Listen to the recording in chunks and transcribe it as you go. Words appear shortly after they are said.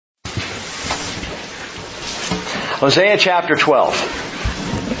Hosea chapter 12.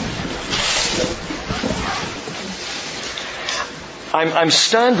 I'm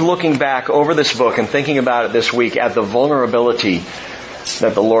stunned looking back over this book and thinking about it this week at the vulnerability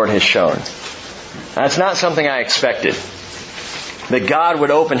that the Lord has shown. That's not something I expected. That God would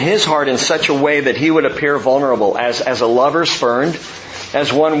open His heart in such a way that He would appear vulnerable as a lover spurned,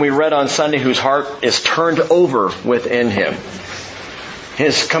 as one we read on Sunday whose heart is turned over within Him.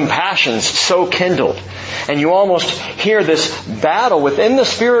 His compassion's so kindled. And you almost hear this battle within the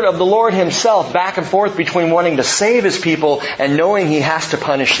Spirit of the Lord Himself back and forth between wanting to save His people and knowing He has to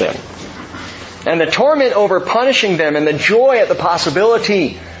punish them. And the torment over punishing them and the joy at the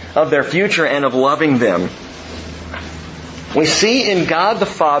possibility of their future and of loving them. We see in God the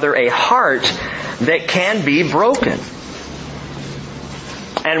Father a heart that can be broken.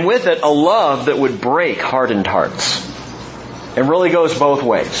 And with it, a love that would break hardened hearts. It really goes both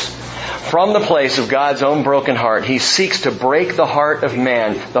ways. From the place of God's own broken heart, He seeks to break the heart of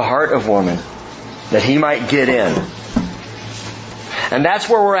man, the heart of woman, that He might get in. And that's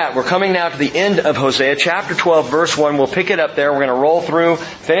where we're at. We're coming now to the end of Hosea, chapter 12, verse 1. We'll pick it up there. We're going to roll through,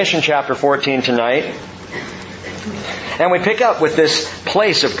 finish in chapter 14 tonight. And we pick up with this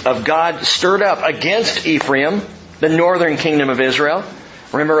place of God stirred up against Ephraim, the northern kingdom of Israel.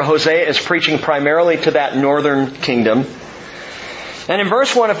 Remember, Hosea is preaching primarily to that northern kingdom. And in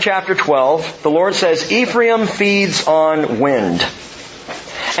verse 1 of chapter 12, the Lord says, Ephraim feeds on wind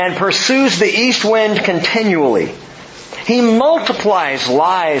and pursues the east wind continually. He multiplies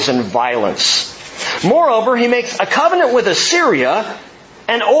lies and violence. Moreover, he makes a covenant with Assyria,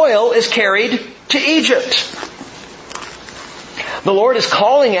 and oil is carried to Egypt. The Lord is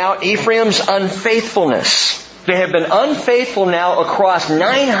calling out Ephraim's unfaithfulness. They have been unfaithful now across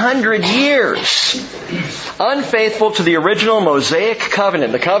 900 years. Unfaithful to the original Mosaic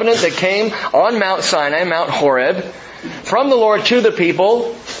covenant, the covenant that came on Mount Sinai, Mount Horeb, from the Lord to the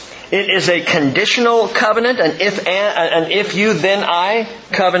people. It is a conditional covenant, an if you, then I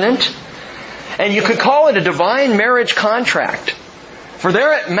covenant. And you could call it a divine marriage contract. For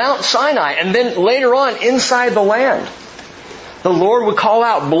they're at Mount Sinai, and then later on inside the land, the Lord would call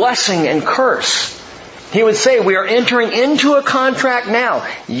out blessing and curse. He would say, we are entering into a contract now.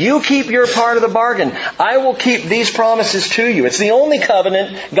 You keep your part of the bargain. I will keep these promises to you. It's the only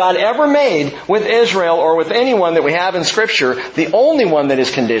covenant God ever made with Israel or with anyone that we have in Scripture. The only one that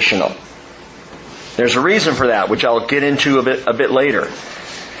is conditional. There's a reason for that, which I'll get into a bit later.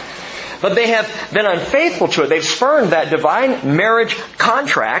 But they have been unfaithful to it. They've spurned that divine marriage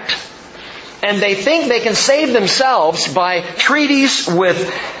contract. And they think they can save themselves by treaties with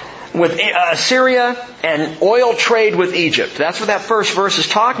Assyria and oil trade with Egypt. That's what that first verse is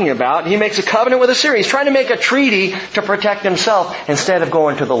talking about. He makes a covenant with Assyria. He's trying to make a treaty to protect himself instead of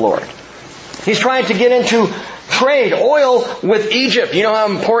going to the Lord. He's trying to get into trade, oil with Egypt. You know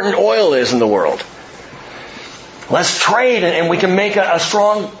how important oil is in the world. Let's trade and we can make a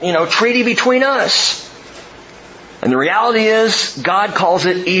strong, treaty between us. And the reality is, God calls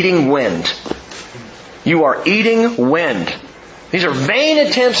it eating wind. You are eating wind. These are vain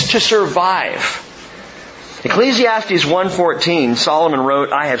attempts to survive. Ecclesiastes 1:14, Solomon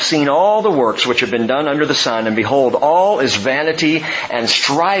wrote, I have seen all the works which have been done under the sun, and behold, all is vanity and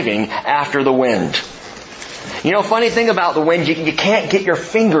striving after the wind. Funny thing about the wind, you can't get your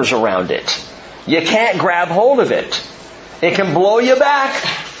fingers around it. You can't grab hold of it. It can blow you back.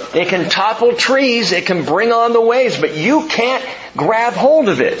 It can topple trees. It can bring on the waves, but you can't grab hold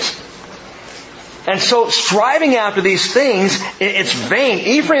of it. And so striving after these things, it's vain.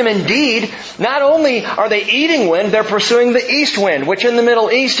 Ephraim indeed, not only are they eating wind, they're pursuing the east wind, which in the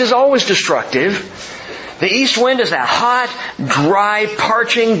Middle East is always destructive. The east wind is a hot, dry,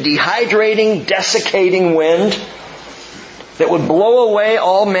 parching, dehydrating, desiccating wind that would blow away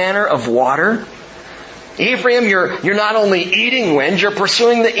all manner of water. Ephraim, you're not only eating wind, you're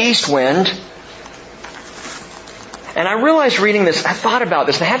pursuing the east wind. And I realized reading this, I thought about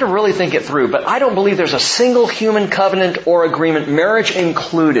this, and I had to really think it through, but I don't believe there's a single human covenant or agreement, marriage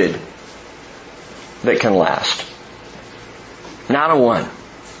included, that can last. Not a one.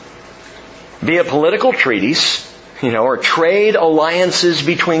 Be it political treaties, or trade alliances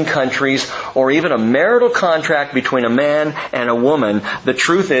between countries, or even a marital contract between a man and a woman, the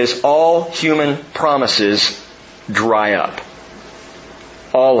truth is all human promises dry up.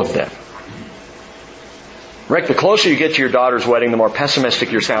 All of them. Rick, the closer you get to your daughter's wedding, the more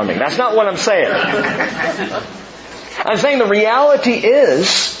pessimistic you're sounding. That's not what I'm saying. I'm saying the reality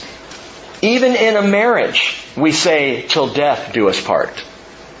is, even in a marriage, we say, till death do us part.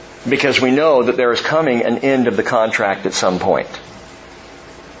 Because we know that there is coming an end of the contract at some point.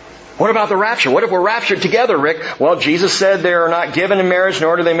 What about the rapture? What if we're raptured together, Rick? Well, Jesus said they are not given in marriage,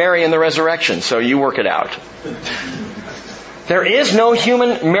 nor do they marry in the resurrection. So you work it out. There is no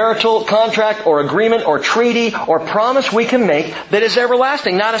human marital contract or agreement or treaty or promise we can make that is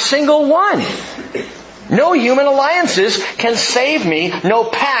everlasting. Not a single one. No human alliances can save me. No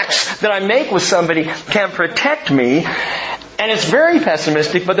pacts that I make with somebody can protect me. And it's very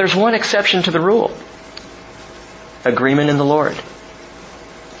pessimistic, but there's one exception to the rule. Agreement in the Lord.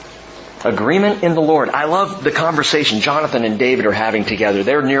 Agreement in the Lord. I love the conversation Jonathan and David are having together.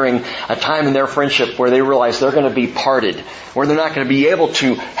 They're nearing a time in their friendship where they realize they're going to be parted, where they're not going to be able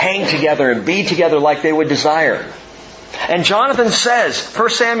to hang together and be together like they would desire. And Jonathan says, 1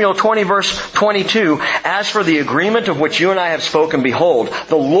 Samuel 20 verse 22, as for the agreement of which you and I have spoken, behold,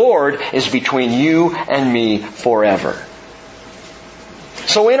 the Lord is between you and me forever.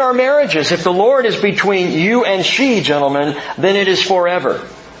 So in our marriages, if the Lord is between you and she, gentlemen, then it is forever.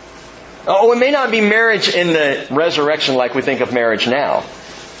 Oh, it may not be marriage in the resurrection like we think of marriage now.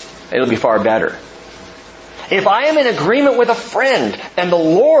 It'll be far better. If I am in agreement with a friend and the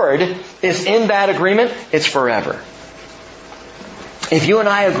Lord is in that agreement, it's forever. If you and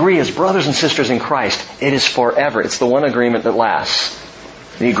I agree as brothers and sisters in Christ, it is forever. It's the one agreement that lasts.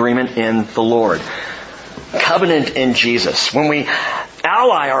 The agreement in the Lord. Covenant in Jesus. When we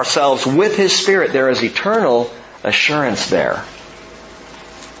ally ourselves with His Spirit, there is eternal assurance there.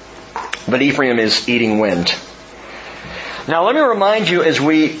 But Ephraim is eating wind. Now let me remind you as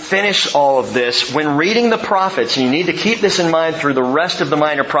we finish all of this, when reading the prophets, and you need to keep this in mind through the rest of the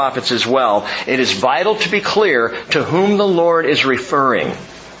minor prophets as well, it is vital to be clear to whom the Lord is referring.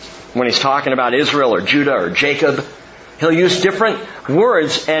 When He's talking about Israel or Judah or Jacob, He'll use different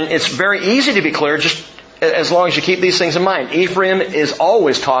words, and it's very easy to be clear just as long as you keep these things in mind. Ephraim is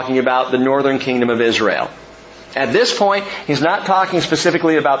always talking about the northern kingdom of Israel. At this point, he's not talking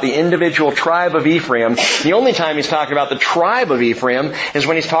specifically about the individual tribe of Ephraim. The only time he's talking about the tribe of Ephraim is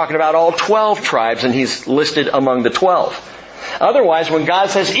when he's talking about all 12 tribes, and he's listed among the 12. Otherwise, when God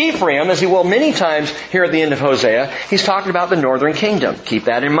says Ephraim, as He will many times here at the end of Hosea, He's talking about the northern kingdom. Keep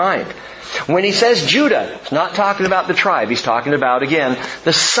that in mind. When He says Judah, He's not talking about the tribe. He's talking about, again,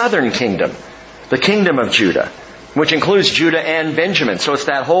 the southern kingdom, the kingdom of Judah, which includes Judah and Benjamin. So it's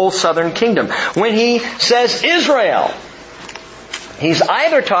that whole southern kingdom. When He says Israel, He's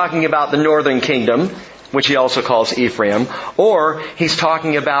either talking about the northern kingdom, which He also calls Ephraim, or He's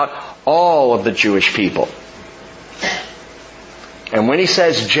talking about all of the Jewish people. And when He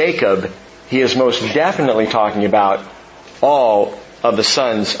says Jacob, He is most definitely talking about all of the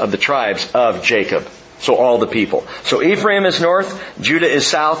sons of the tribes of Jacob. So all the people. So Ephraim is north, Judah is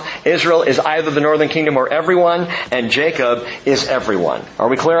south, Israel is either the northern kingdom or everyone, and Jacob is everyone. Are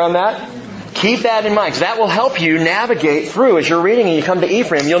we clear on that? Keep that in mind, because that will help you navigate through. As you're reading and you come to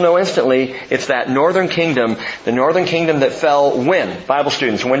Ephraim, you'll know instantly it's that northern kingdom, the northern kingdom that fell when? Bible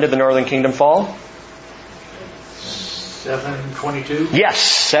students, when did the northern kingdom fall? 722? Yes,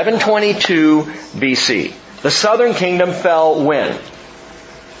 722 BC. The southern kingdom fell when?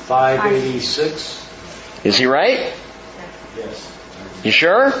 586. Is he right? Yes. You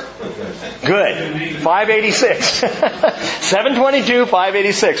sure? Good. 586. 722,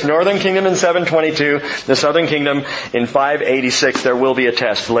 586. Northern kingdom in 722. The southern kingdom in 586. There will be a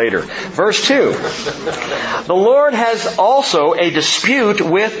test later. Verse 2. The Lord has also a dispute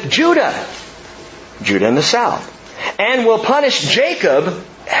with Judah. Judah in the south. And will punish Jacob,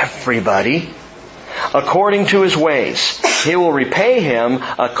 everybody, according to his ways. He will repay him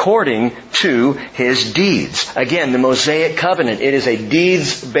according to his deeds. Again, the Mosaic covenant. It is a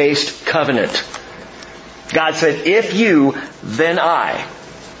deeds-based covenant. God said, if you, then I.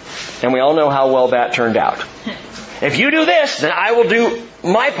 And we all know how well that turned out. If you do this, then I will do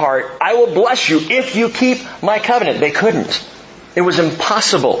my part. I will bless you if you keep my covenant. They couldn't. It was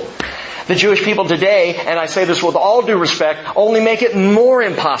impossible. The Jewish people today, and I say this with all due respect, only make it more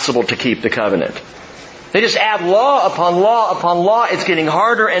impossible to keep the covenant. They just add law upon law upon law. It's getting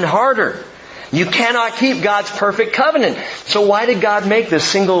harder and harder. You cannot keep God's perfect covenant. So why did God make this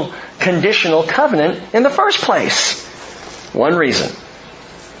single conditional covenant in the first place? One reason.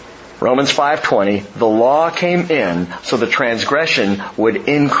 Romans 5:20, the law came in so the transgression would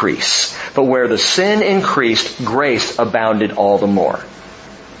increase. But where the sin increased, grace abounded all the more.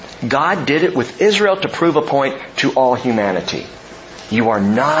 God did it with Israel to prove a point to all humanity. You are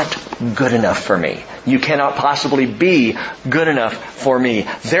not good enough for me. You cannot possibly be good enough for me.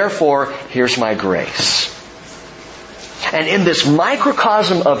 Therefore, here's my grace. And in this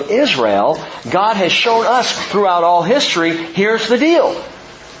microcosm of Israel, God has shown us throughout all history, here's the deal.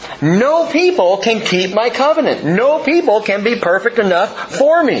 No people can keep my covenant. No people can be perfect enough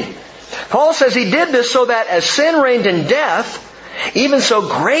for me. Paul says he did this so that as sin reigned in death, even so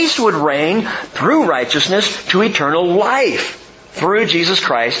grace would reign through righteousness to eternal life through Jesus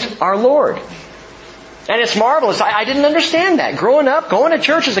Christ our Lord. And it's marvelous. I didn't understand that. Growing up, going to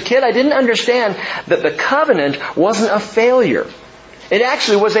church as a kid, I didn't understand that the covenant wasn't a failure. It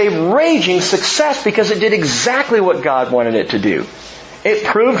actually was a raging success because it did exactly what God wanted it to do. It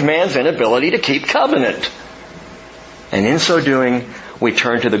proved man's inability to keep covenant. And in so doing, we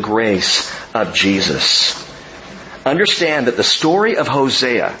turn to the grace of Jesus. Understand that the story of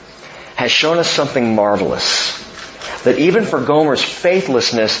Hosea has shown us something marvelous. That even for Gomer's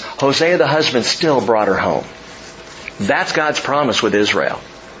faithlessness, Hosea the husband still brought her home. That's God's promise with Israel.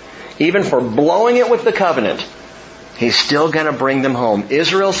 Even for blowing it with the covenant, He's still going to bring them home.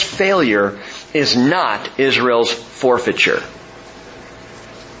 Israel's failure is not Israel's forfeiture.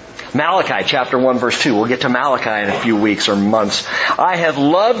 Malachi chapter 1 verse 2. We'll get to Malachi in a few weeks or months. I have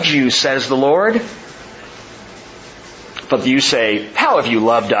loved you, says the Lord. But you say, how have you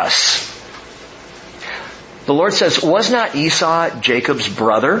loved us? The Lord says, was not Esau Jacob's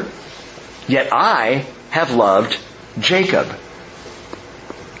brother? Yet I have loved Jacob.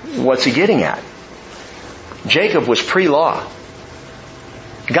 What's he getting at? Jacob was pre-law.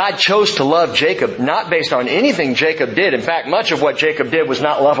 God chose to love Jacob not based on anything Jacob did. In fact, much of what Jacob did was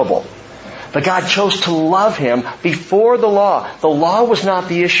not lovable. But God chose to love him before the law. The law was not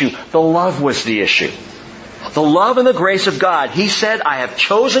the issue. The love was the issue. The love and the grace of God. He said, I have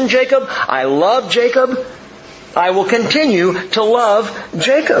chosen Jacob. I love Jacob. I will continue to love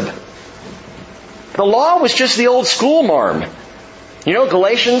Jacob. The law was just the old school marm. You know,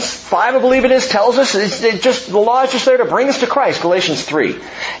 Galatians 5, I believe it is, tells us the law is just there to bring us to Christ. Galatians 3.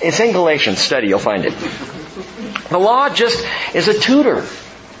 It's in Galatians. Study, you'll find it. The law just is a tutor.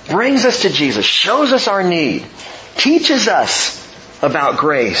 Brings us to Jesus. Shows us our need. Teaches us about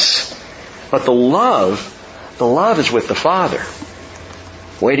grace. But the love is with the Father.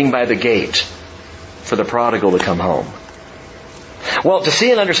 Waiting by the gate for the prodigal to come home. Well, to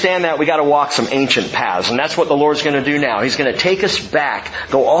see and understand that, we got to walk some ancient paths. And that's what the Lord's going to do now. He's going to take us back,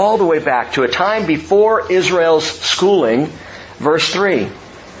 go all the way back to a time before Israel's schooling. Verse 3.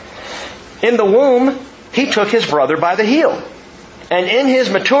 In the womb, he took his brother by the heel. And in his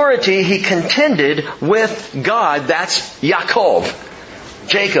maturity, he contended with God. That's Yaakov,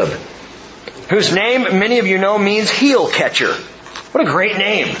 Jacob, whose name, many of you know, means heel catcher. What a great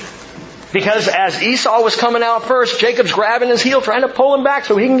name. Because as Esau was coming out first, Jacob's grabbing his heel, trying to pull him back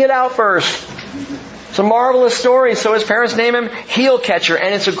so he can get out first. It's a marvelous story. So his parents name him heel catcher.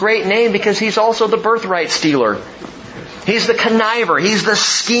 And it's a great name because he's also the birthright stealer. He's the conniver. He's the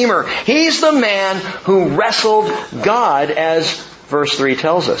schemer. He's the man who wrestled God, as verse 3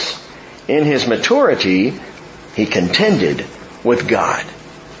 tells us. In his maturity, he contended with God.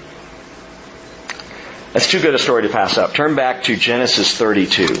 That's too good a story to pass up. Turn back to Genesis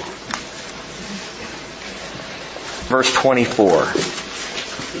 32. Verse 24.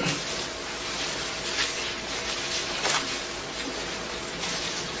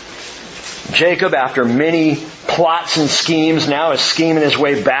 Jacob, after many plots and schemes, now is scheming his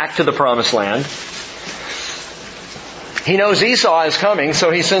way back to the promised land. He knows Esau is coming,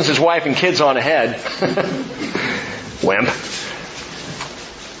 so he sends his wife and kids on ahead. Wimp.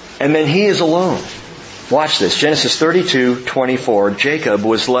 And then he is alone. Watch this. Genesis 32:24. Jacob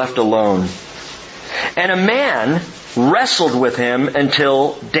was left alone. And a man wrestled with him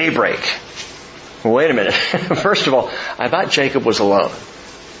until daybreak. Well, wait a minute. First of all, I thought Jacob was alone.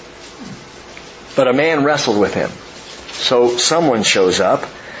 But a man wrestled with him. So someone shows up.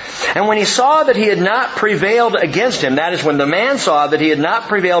 And when he saw that he had not prevailed against him, that is, when the man saw that he had not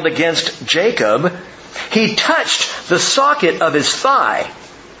prevailed against Jacob, he touched the socket of his thigh.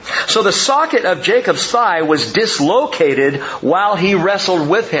 So the socket of Jacob's thigh was dislocated while he wrestled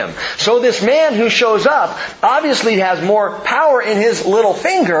with him. So this man who shows up obviously has more power in his little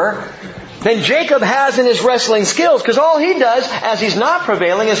finger than Jacob has in his wrestling skills. Because all he does, as he's not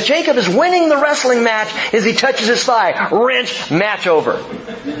prevailing, is Jacob is winning the wrestling match as he touches his thigh. Wrench, match over.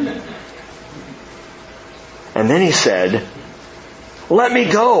 And then he said, "Let me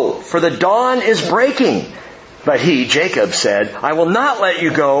go, for the dawn is breaking." But he, Jacob, said, "I will not let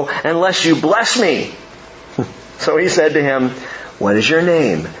you go unless you bless me." So he said to him, "What is your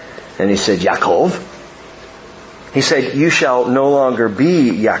name?" And he said, "Yaakov." He said, "You shall no longer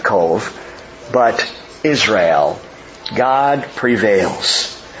be Yaakov, but Israel." God prevails.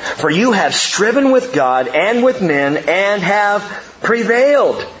 For you have striven with God and with men and have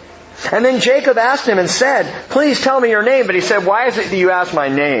prevailed. And then Jacob asked him and said, "Please tell me your name." But he said, "Why is it that you ask my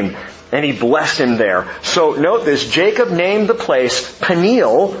name?" And he blessed him there. So note this, Jacob named the place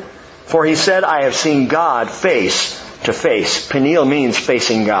Peniel, For he said, I have seen God face to face. Peniel means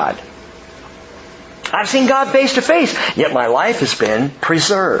facing God. I've seen God face to face, yet my life has been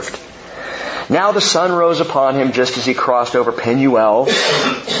preserved. Now the sun rose upon him just as he crossed over Peniel,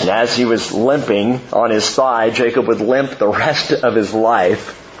 and as he was limping on his thigh, Jacob would limp the rest of his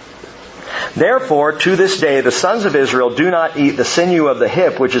life. Therefore, to this day, the sons of Israel do not eat the sinew of the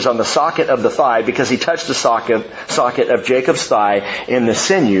hip, which is on the socket of the thigh, because he touched the socket of Jacob's thigh in the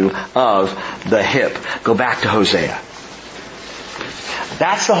sinew of the hip. Go back to Hosea.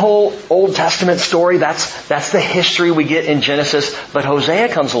 That's the whole Old Testament story. That's the history we get in Genesis. But Hosea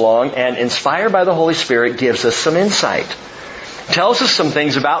comes along and, inspired by the Holy Spirit, gives us some insight. Tells us some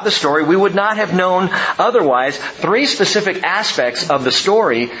things about the story we would not have known otherwise. 3 specific aspects of the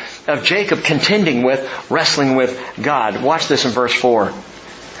story of Jacob wrestling with God. Watch this in verse 4.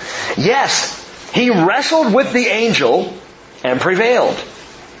 Yes, he wrestled with the angel and prevailed.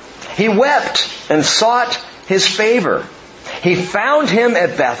 He wept and sought his favor. He found him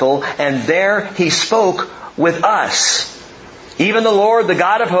at Bethel, and there he spoke with us. Even the Lord, the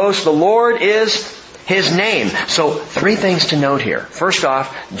God of hosts, the Lord is his name. So 3 things to note here. First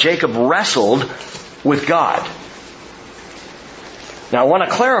off, Jacob wrestled with God. Now I want to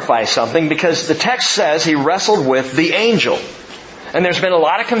clarify something, because the text says he wrestled with the angel. And there's been a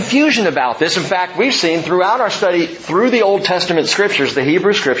lot of confusion about this. In fact, we've seen throughout our study through the Old Testament Scriptures, the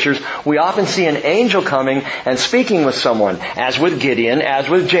Hebrew Scriptures, we often see an angel coming and speaking with someone, as with Gideon, as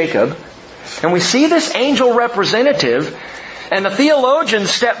with Jacob. And we see this angel representative, and the theologians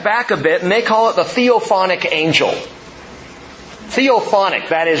step back a bit and they call it the theophanic angel. Theophanic,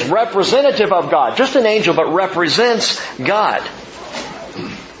 that is representative of God. Just an angel, but represents God.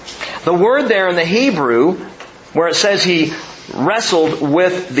 The word there in the Hebrew, where it says he wrestled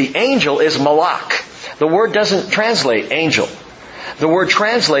with the angel, is malak. The word doesn't translate angel. The word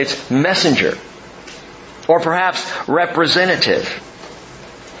translates messenger, or perhaps representative.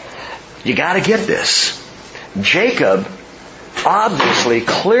 You got to get this. Jacob obviously,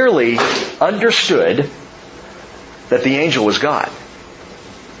 clearly understood that the angel was God.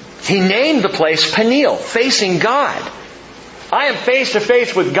 He named the place Peniel, facing God. I am face to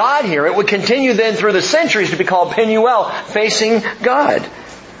face with God here. It would continue then through the centuries to be called Peniel, facing God.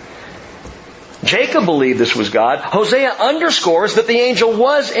 Jacob believed this was God. Hosea underscores that the angel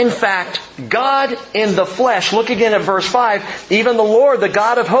was in fact God in the flesh. Look again at verse 5. Even the Lord, the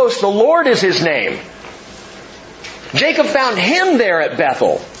God of hosts, the Lord is his name. Jacob found him there at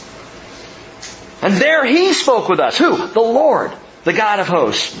Bethel. And there he spoke with us. Who? The Lord, the God of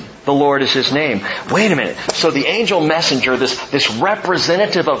hosts. The Lord is his name. Wait a minute. So the angel messenger, this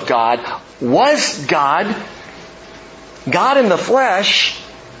representative of God, was God. God in the flesh.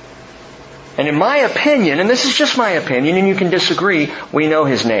 And in my opinion, and this is just my opinion, and you can disagree, we know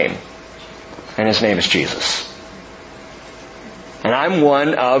his name. And his name is Jesus. And I'm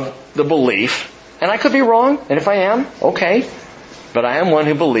one of the belief, and I could be wrong, and if I am, okay. But I am one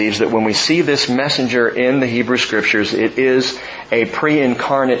who believes that when we see this messenger in the Hebrew Scriptures, it is a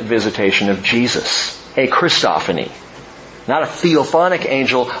pre-incarnate visitation of Jesus. A Christophany. Not a theophanic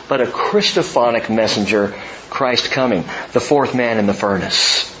angel, but a Christophanic messenger, Christ coming. The 4th man in the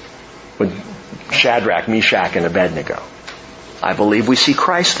furnace. With Shadrach, Meshach, and Abednego. I believe we see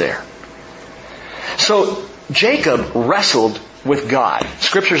Christ there. So, Jacob wrestled with God.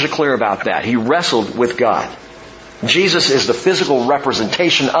 Scriptures are clear about that. He wrestled with God. Jesus is the physical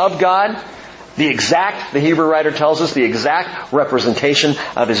representation of God. The Hebrew writer tells us, the exact representation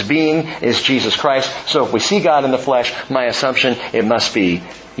of his being is Jesus Christ. So if we see God in the flesh, my assumption, it must be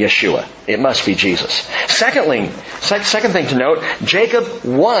Yeshua. It must be Jesus. Second thing to note, Jacob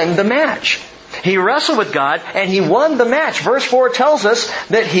won the match. He wrestled with God and he won the match. Verse 4 tells us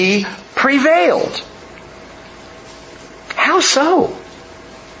that he prevailed. How so?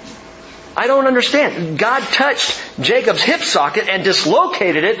 I don't understand. God touched Jacob's hip socket and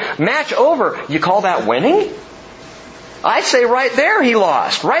dislocated it. Match over. You call that winning? I'd say right there he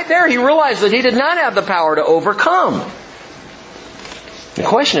lost. Right there he realized that he did not have the power to overcome. The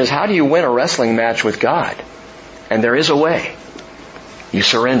question is, how do you win a wrestling match with God? And there is a way. You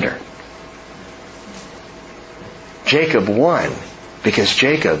surrender. Jacob won because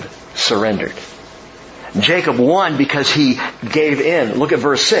Jacob surrendered. Jacob won because he gave in. Look at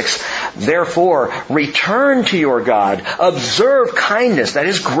verse 6. Therefore, return to your God. Observe kindness, that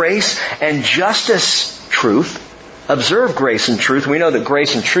is grace and justice, truth. Observe grace and truth. We know that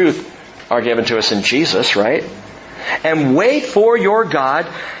grace and truth are given to us in Jesus, right? And wait for your God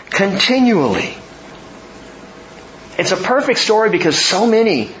continually. It's a perfect story because so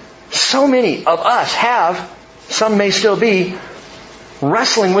many of us have, some may still be,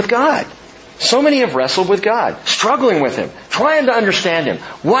 wrestling with God. So many have wrestled with God, struggling with Him, trying to understand Him.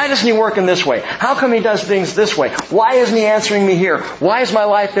 Why doesn't He work in this way? How come He does things this way? Why isn't He answering me here? Why has my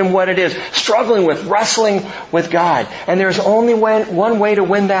life been what it is? Struggling with, wrestling with God. And there's only one way to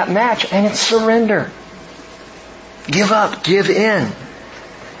win that match, and it's surrender. Give up, give in.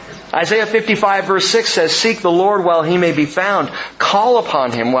 Isaiah 55 verse 6 says, "Seek the Lord while He may be found. Call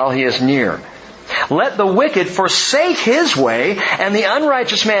upon Him while He is near. Let the wicked forsake his way, and the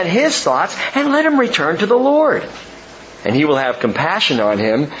unrighteous man his thoughts, and let him return to the Lord. And He will have compassion on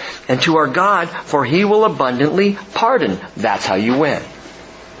him, and to our God, for He will abundantly pardon." That's how you win.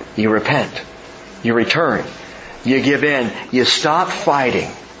 You repent. You return. You give in. You stop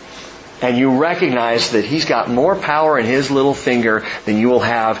fighting. And you recognize that He's got more power in His little finger than you will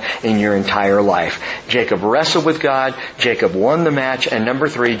have in your entire life. Jacob wrestled with God. Jacob won the match. And number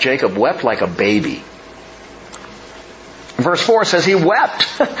 3, Jacob wept like a baby. Verse 4 says he wept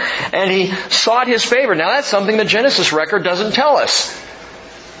and he sought His favor. Now that's something the Genesis record doesn't tell us.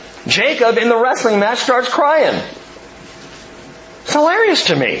 Jacob in the wrestling match starts crying. It's hilarious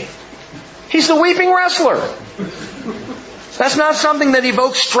to me. He's the weeping wrestler. That's not something that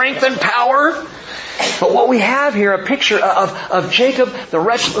evokes strength and power. But what we have here, a picture of Jacob, the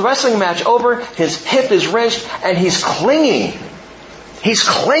wrestling match over, his hip is wrenched, and he's clinging. He's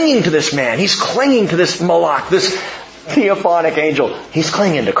clinging to this man. He's clinging to this Malach, this theophanic angel. He's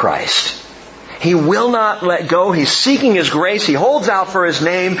clinging to Christ. He will not let go. He's seeking His grace. He holds out for His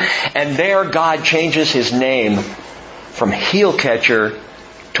name. And there God changes his name from heel catcher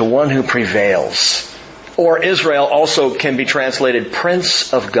to one who prevails. Or Israel also can be translated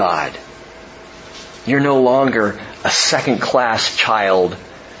Prince of God. You're no longer a second-class child,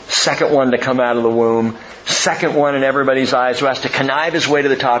 second one to come out of the womb, second one in everybody's eyes who has to connive his way to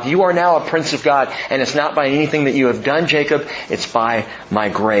the top. You are now a Prince of God, and it's not by anything that you have done, Jacob. It's by my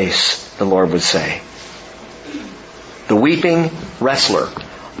grace, the Lord would say. The weeping wrestler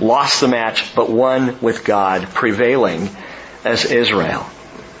lost the match, but won with God, prevailing as Israel.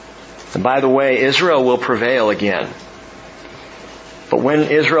 And by the way, Israel will prevail again. But when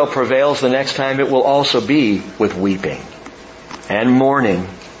Israel prevails the next time, it will also be with weeping and mourning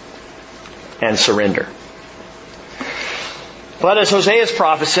and surrender. But as Hosea is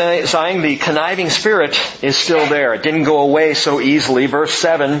prophesying, the conniving spirit is still there. It didn't go away so easily. Verse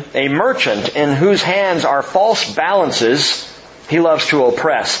 7, "A merchant in whose hands are false balances, he loves to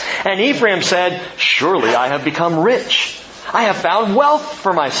oppress. And Ephraim said, surely I have become rich. I have found wealth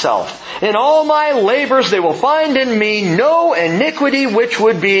for myself. In all my labors they will find in me no iniquity which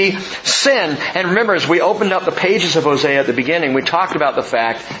would be sin." And remember, as we opened up the pages of Hosea at the beginning, we talked about the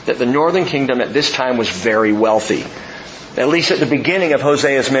fact that the northern kingdom at this time was very wealthy. At least at the beginning of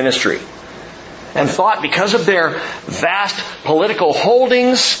Hosea's ministry. And thought because of their vast political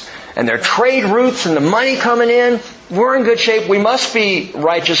holdings and their trade routes and the money coming in, we're in good shape. We must be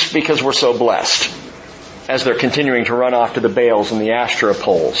righteous because we're so blessed. As they're continuing to run off to the Baals and the Asherah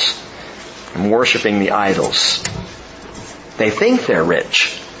poles and worshiping the idols. They think they're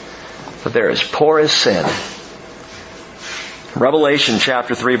rich, but they're as poor as sin. Revelation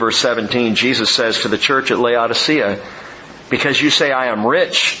chapter 3 verse 17, Jesus says to the church at Laodicea, "Because you say I am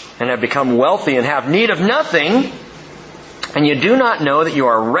rich and have become wealthy and have need of nothing, and you do not know that you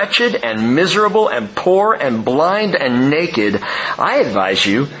are wretched and miserable and poor and blind and naked, I advise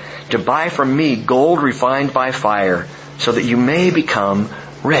you to buy from me gold refined by fire, so that you may become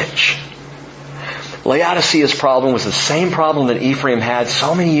rich." Laodicea's problem was the same problem that Ephraim had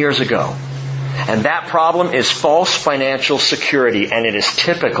so many years ago. And that problem is false financial security, and it is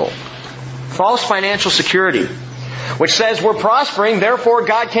typical. False financial security, which says we're prospering, therefore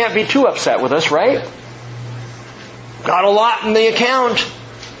God can't be too upset with us, right? Got a lot in the account.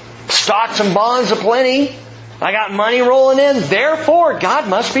 Stocks and bonds aplenty. I got money rolling in. Therefore, God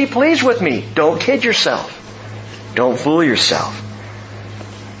must be pleased with me. Don't kid yourself. Don't fool yourself.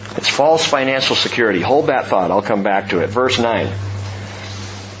 It's false financial security. Hold that thought. I'll come back to it. Verse 9.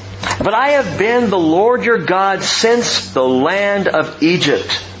 "But I have been the Lord your God since the land of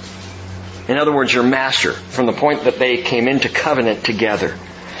Egypt." In other words, your master, from the point that they came into covenant together.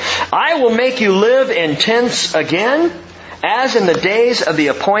 "I will make you live in tents again, as in the days of the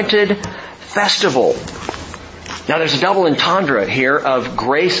appointed festival." Now there's a double entendre here of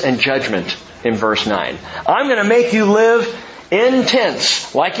grace and judgment in verse 9. I'm going to make you live in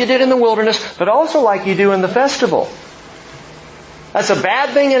tents, like you did in the wilderness, but also like you do in the festival. That's a bad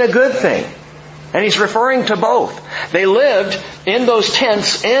thing and a good thing. And He's referring to both. They lived in those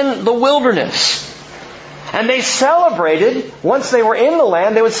tents in the wilderness. And they celebrated, once they were in the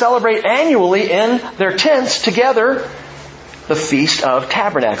land, they would celebrate annually in their tents together. the Feast of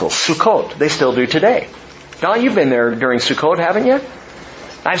Tabernacles, Sukkot. They still do today. Don, you've been there during Sukkot, haven't you?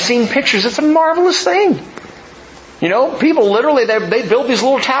 I've seen pictures. It's a marvelous thing. You know, people literally, they build these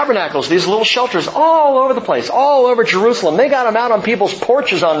little tabernacles, these little shelters all over the place, all over Jerusalem. They got them out on people's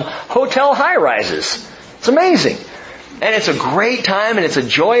porches on hotel high-rises. It's amazing. And it's a great time, and it's a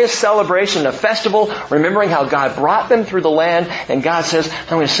joyous celebration, a festival, remembering how God brought them through the land, and God says,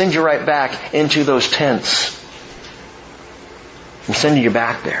 I'm going to send you right back into those tents. I'm sending you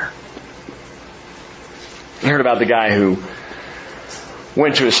back there. You heard about the guy who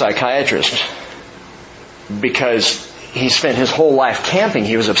went to a psychiatrist because he spent his whole life camping.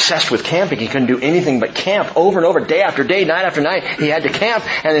 He was obsessed with camping. He couldn't do anything but camp over and over, day after day, night after night. He had to camp,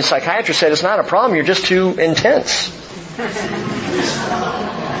 and the psychiatrist said, it's not a problem, you're just too intense.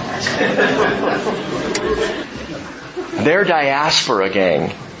 Their diaspora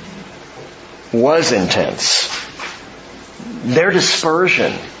gang was intense. Their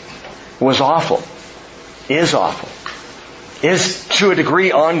dispersion was awful, is awful, is to a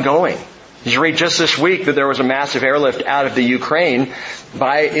degree ongoing. Did you read just this week that there was a massive airlift out of the Ukraine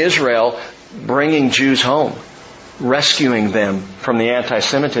by Israel bringing Jews home, rescuing them from the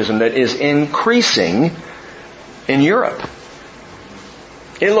anti-Semitism that is increasing in Europe?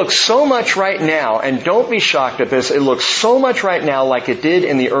 It looks so much right now, and don't be shocked at this, it looks so much right now like it did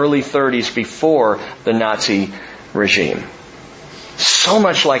in the early 30s before the Nazi regime. So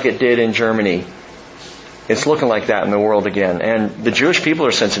much like it did in Germany. It's looking like that in the world again. And the Jewish people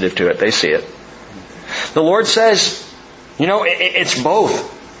are sensitive to it. They see it. The Lord says, you know, it's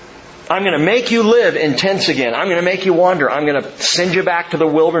both. I'm going to make you live in tents again. I'm going to make you wander. I'm going to send you back to the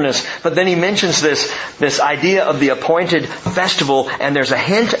wilderness. But then he mentions this idea of the appointed festival, and there's a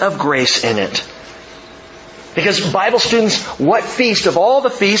hint of grace in it. Because Bible students, what feast of all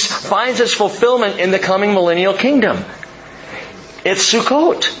the feasts finds its fulfillment in the coming millennial kingdom? It's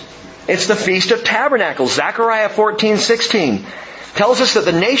Sukkot. It's the Feast of Tabernacles. Zechariah 14:16 tells us that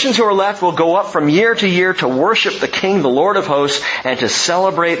the nations who are left will go up from year to year to worship the King, the Lord of hosts, and to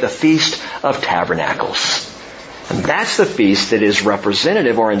celebrate the Feast of Tabernacles. And that's the feast that is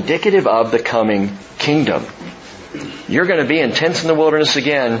representative or indicative of the coming kingdom. You're going to be in tents in the wilderness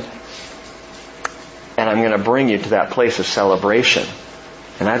again, and I'm going to bring you to that place of celebration.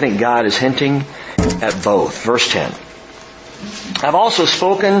 And I think God is hinting at both. Verse 10. I've also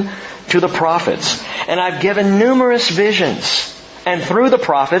spoken to the prophets, and I've given numerous visions. And through the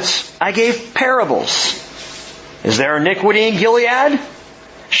prophets, I gave parables. Is there iniquity in Gilead?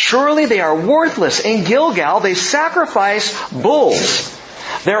 Surely they are worthless. In Gilgal, they sacrifice bulls.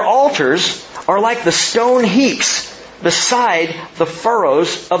 Their altars are like the stone heaps beside the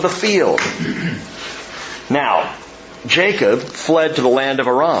furrows of the field. Now, Jacob fled to the land of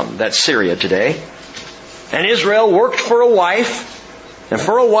Aram, that's Syria today. And Israel worked for a wife, and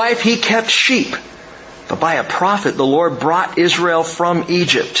for a wife he kept sheep. But by a prophet the Lord brought Israel from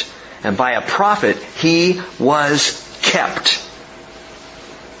Egypt, and by a prophet he was kept.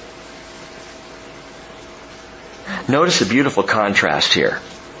 Notice the beautiful contrast here.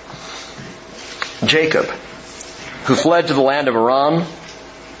 Jacob, who fled to the land of Aram,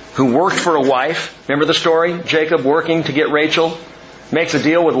 who worked for a wife. Remember the story? Jacob working to get Rachel, makes a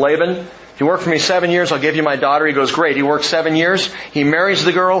deal with Laban. You work for me 7 years, I'll give you my daughter. He goes, great. He works 7 years. He marries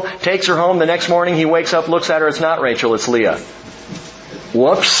the girl, takes her home. The next morning he wakes up, looks at her. It's not Rachel, it's Leah.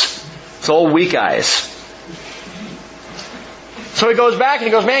 Whoops. It's old weak eyes. So he goes back and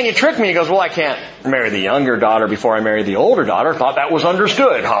he goes, man, you tricked me. He goes, well, I can't marry the younger daughter before I marry the older daughter. Thought that was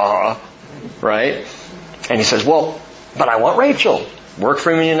understood. Ha ha. Right? And he says, well, but I want Rachel. Work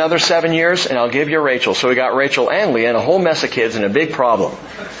for me another 7 years and I'll give you Rachel. So he got Rachel and Leah and a whole mess of kids and a big problem.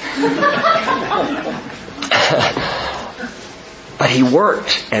 But he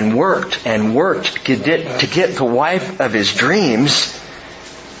worked and worked and worked to get the wife of his dreams.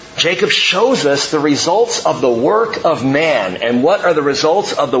 Jacob shows us the results of the work of man. And what are the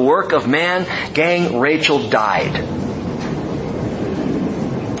results of the work of man? Gang, Rachel died.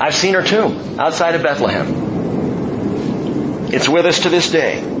 I've seen her tomb outside of Bethlehem. It's with us to this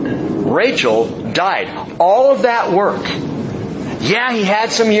day. Rachel died. All of that work. Yeah, he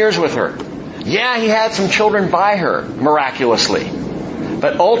had some years with her. Yeah, he had some children by her, miraculously.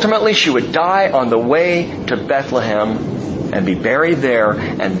 But ultimately she would die on the way to Bethlehem and be buried there.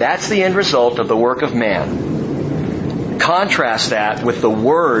 And that's the end result of the work of man. Contrast that with the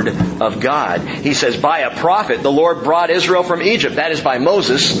Word of God. He says, by a prophet, the Lord brought Israel from Egypt. That is by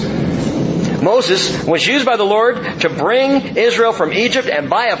Moses. Moses was used by the Lord to bring Israel from Egypt, and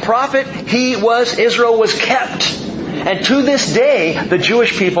by a prophet, Israel was kept. And to this day, the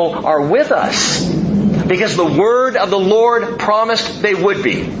Jewish people are with us. Because the word of the Lord promised they would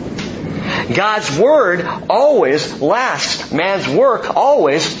be. God's word always lasts. Man's work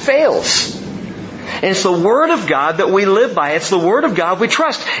always fails. And it's the word of God that we live by. It's the word of God we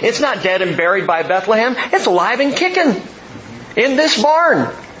trust. It's not dead and buried by Bethlehem. It's alive and kicking in this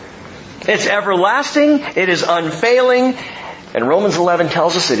barn. It's everlasting. It is unfailing. And Romans 11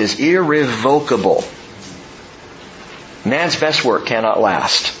 tells us it is irrevocable. Man's best work cannot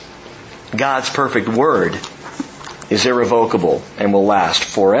last. God's perfect word is irrevocable and will last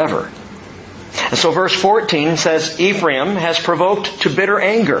forever. And so verse 14 says, Ephraim has provoked to bitter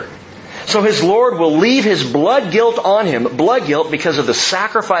anger. So his Lord will leave his blood guilt on him. Blood guilt because of the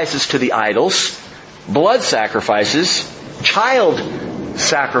sacrifices to the idols, blood sacrifices, child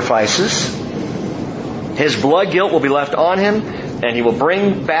sacrifices. His blood guilt will be left on him, and he will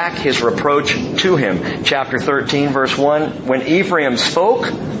bring back his reproach to him. Chapter 13, verse 1, when Ephraim spoke,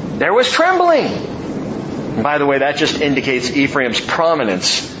 there was trembling. And by the way, that just indicates Ephraim's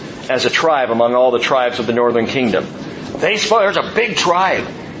prominence as a tribe among all the tribes of the northern kingdom. They spoke, there's a big tribe.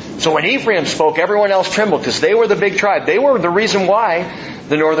 So when Ephraim spoke, everyone else trembled because they were the big tribe. They were the reason why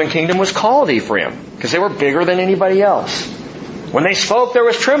the northern kingdom was called Ephraim, because they were bigger than anybody else. When they spoke, there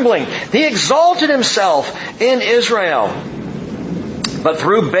was trembling. He exalted himself in Israel. But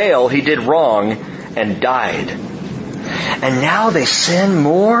through Baal he did wrong and died. And now they sin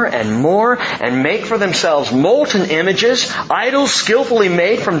more and more and make for themselves molten images, idols skillfully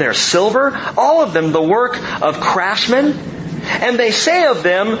made from their silver, all of them the work of craftsmen. And they say of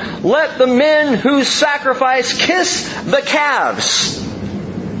them, let the men who sacrifice kiss the calves.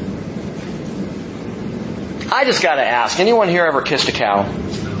 I just got to ask, anyone here ever kissed a cow?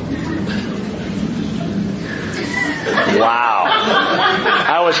 Wow.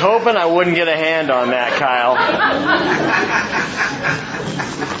 I was hoping I wouldn't get a hand on that, Kyle.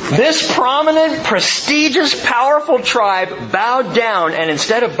 This prominent, prestigious, powerful tribe bowed down, and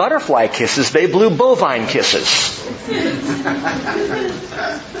instead of butterfly kisses, they blew bovine kisses.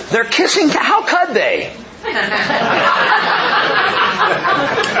 They're kissing. How could they?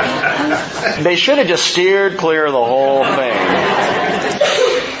 They should have just steered clear of the whole thing.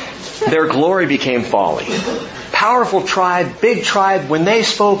 Their glory became folly. Powerful tribe, big tribe, when they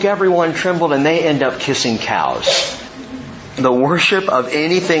spoke, everyone trembled, and they end up kissing cows. The worship of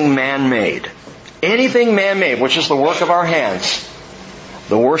anything man-made. Anything man-made, which is the work of our hands.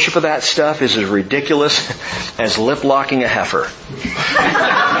 The worship of that stuff is as ridiculous as lip-locking a heifer.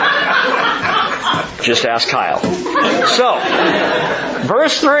 Just ask Kyle. So,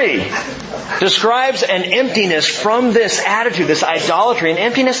 verse 3 describes an emptiness from this attitude, this idolatry, an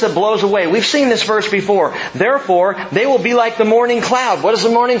emptiness that blows away. We've seen this verse before. Therefore, they will be like the morning cloud. What does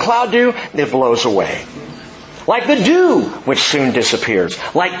the morning cloud do? It blows away. Like the dew, which soon disappears.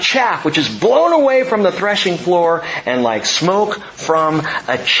 Like chaff, which is blown away from the threshing floor. And like smoke from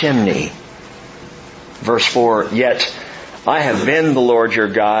a chimney. Verse 4, yet I have been the Lord your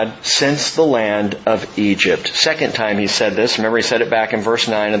God since the land of Egypt. Second time he said this. Remember he said it back in verse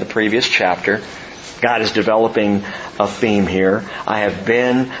 9 of the previous chapter. God is developing a theme here. I have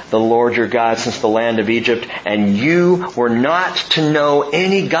been the Lord your God since the land of Egypt, and you were not to know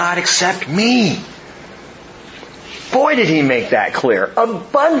any God except me. Boy, did he make that clear.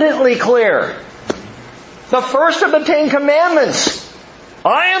 Abundantly clear. The first of the 10 Commandments.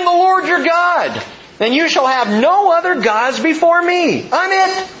 I am the Lord your God. And you shall have no other gods before me. I'm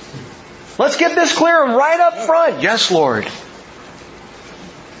it. Let's get this clear right up front. Yes, Lord.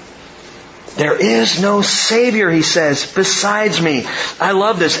 There is no Savior, he says, besides me. I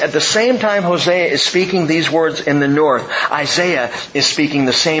love this. At the same time Hosea is speaking these words in the north, Isaiah is speaking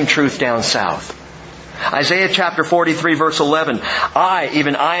the same truth down south. Isaiah chapter 43 verse 11.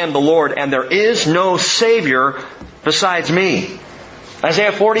 Even I am the Lord, and there is no Savior besides me.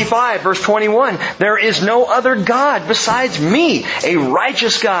 Isaiah 45 verse 21. There is no other God besides me. A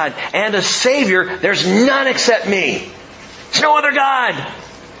righteous God and a Savior. There's none except me. There's no other God.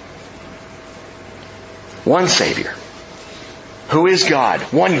 One Savior. Who is God.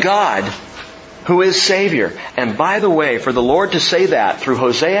 One God who is Savior. And by the way, for the Lord to say that through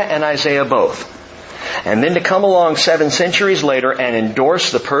Hosea and Isaiah both, and then to come along 7 centuries later and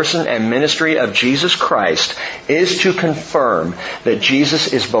endorse the person and ministry of Jesus Christ is to confirm that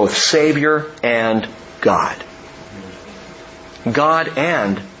Jesus is both Savior and God. God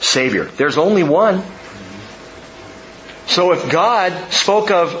and Savior. There's only one. So if God spoke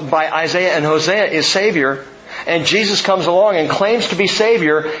of by Isaiah and Hosea is Savior, and Jesus comes along and claims to be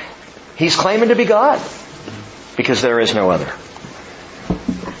Savior, He's claiming to be God. Because there is no other.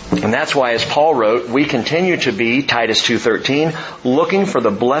 And that's why, as Paul wrote, we continue to be, Titus 2:13, looking for the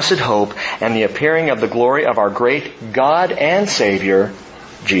blessed hope and the appearing of the glory of our great God and Savior,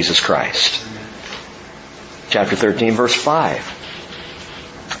 Jesus Christ. Chapter 13, verse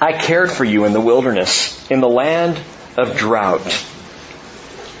 5. I cared for you in the wilderness, in the land of drought.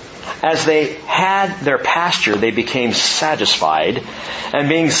 As they had their pasture, they became satisfied. And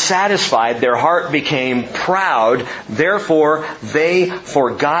being satisfied, their heart became proud. Therefore, they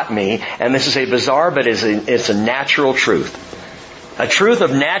forgot me. And this is a bizarre, but it's a natural truth. A truth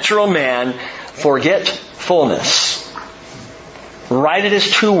of natural man, forgetfulness. Write it as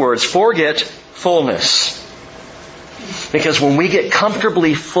 2 words, forgetfulness. Because when we get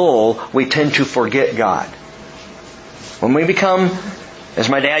comfortably full, we tend to forget God. When we become, as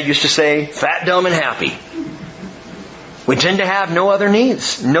my dad used to say, fat, dumb, and happy, we tend to have no other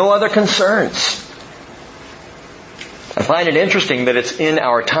needs, no other concerns. I find it interesting that it's in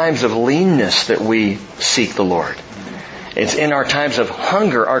our times of leanness that we seek the Lord. It's in our times of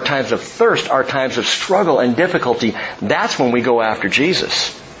hunger, our times of thirst, our times of struggle and difficulty. That's when we go after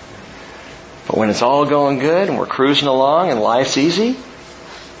Jesus. But when it's all going good and we're cruising along and life's easy,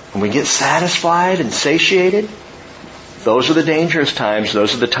 and we get satisfied and satiated, those are the dangerous times.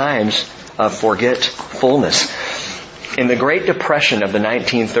 Those are the times of forgetfulness. In the Great Depression of the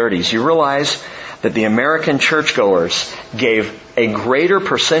 1930s, you realize that the American churchgoers gave a greater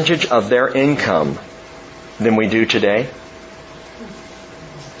percentage of their income than we do today.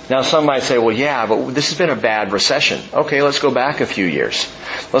 Now some might say, well, yeah, but this has been a bad recession. Okay, let's go back a few years.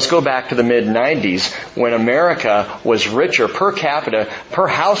 Let's go back to the mid-90s when America was richer per capita, per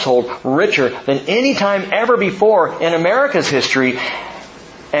household, richer than any time ever before in America's history.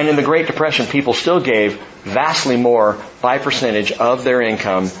 And in the Great Depression, people still gave vastly more by percentage of their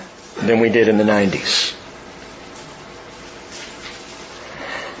income than we did in the 90s.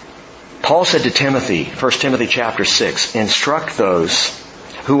 Paul said to Timothy, 1 Timothy chapter 6, instruct those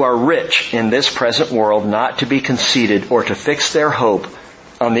who are rich in this present world not to be conceited or to fix their hope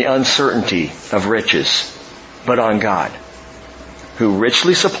on the uncertainty of riches, but on God, who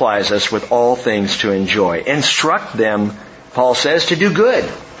richly supplies us with all things to enjoy. Instruct them, Paul says, to do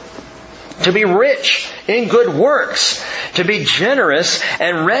good, to be rich in good works, to be generous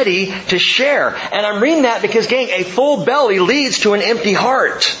and ready to share. And I'm reading that because, gang, a full belly leads to an empty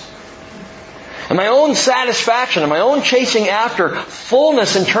heart. And my own satisfaction and my own chasing after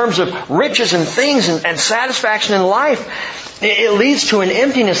fullness in terms of riches and things and satisfaction in life, it leads to an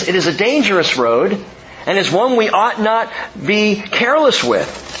emptiness. It is a dangerous road, and it's one we ought not be careless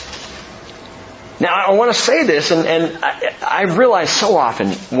with. Now, I want to say this, and I realize so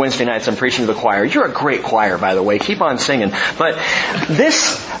often Wednesday nights I'm preaching to the choir. You're a great choir, by the way. Keep on singing. But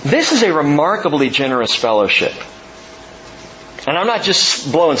this is a remarkably generous fellowship. And I'm not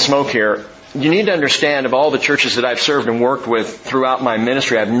just blowing smoke here. You need to understand, of all the churches that I've served and worked with throughout my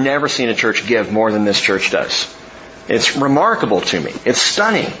ministry, I've never seen a church give more than this church does. It's remarkable to me. It's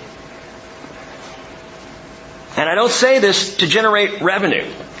stunning. And I don't say this to generate revenue.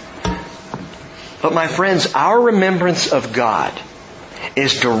 But my friends, our remembrance of God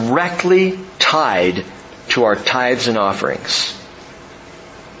is directly tied to our tithes and offerings.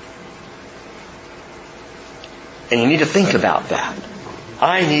 And you need to think about that.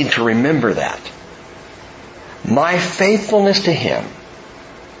 I need to remember that. My faithfulness to Him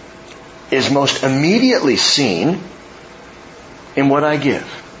is most immediately seen in what I give.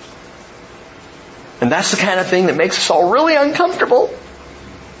 And that's the kind of thing that makes us all really uncomfortable.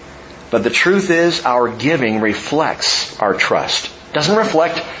 But the truth is, our giving reflects our trust. It doesn't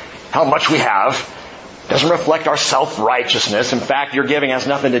reflect how much we have. It doesn't reflect our self-righteousness. In fact, your giving has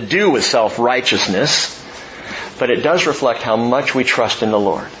nothing to do with self-righteousness. But it does reflect how much we trust in the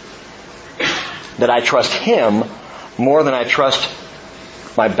Lord. That I trust Him more than I trust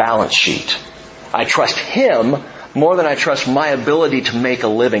my balance sheet. I trust Him more than I trust my ability to make a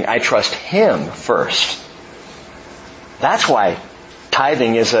living. I trust Him first. That's why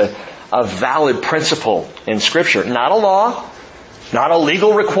tithing is a valid principle in Scripture. Not a law, not a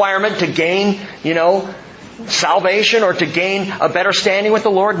legal requirement to gain, salvation or to gain a better standing with the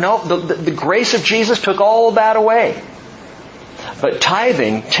Lord. No, the grace of Jesus took all of that away. But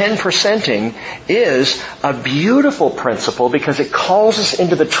tithing, 10%ing, is a beautiful principle because it calls us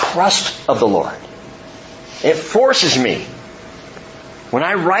into the trust of the Lord. It forces me. When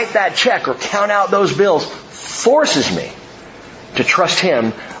I write that check or count out those bills, forces me to trust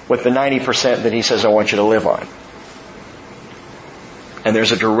Him with the 90% that He says I want you to live on. And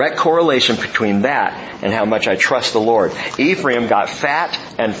there's a direct correlation between that and how much I trust the Lord. Ephraim got fat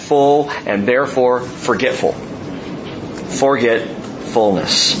and full and therefore forgetful.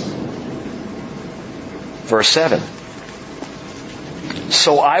 Forgetfulness. Verse 7.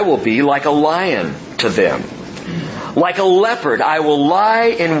 So I will be like a lion to them. Like a leopard, I will lie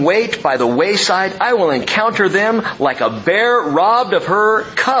in wait by the wayside. I will encounter them like a bear robbed of her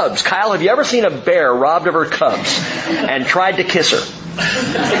cubs. Kyle, have you ever seen a bear robbed of her cubs and tried to kiss her?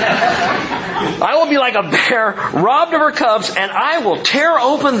 I will be like a bear robbed of her cubs, and I will tear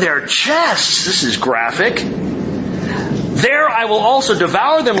open their chests. This is graphic. There I will also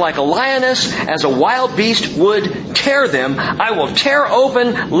devour them like a lioness, as a wild beast would tear them. I will tear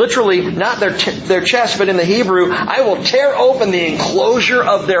open, literally, not their chest, but in the Hebrew, I will tear open the enclosure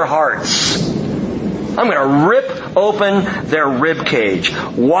of their hearts. I'm going to rip open their rib cage.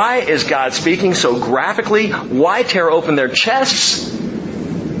 Why is God speaking so graphically? Why tear open their chests?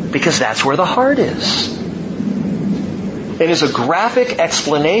 Because that's where the heart is. It is a graphic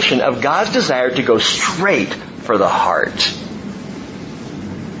explanation of God's desire to go straight for the heart.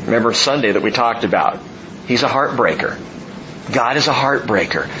 Remember Sunday that we talked about. He's a heartbreaker. God is a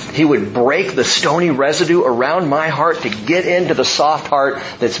heartbreaker. He would break the stony residue around my heart to get into the soft heart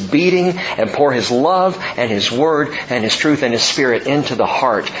that's beating and pour His love and His Word and His truth and His Spirit into the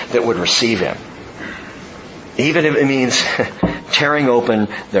heart that would receive Him. Even if it means tearing open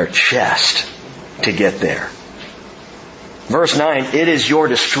their chest to get there. Verse 9, it is your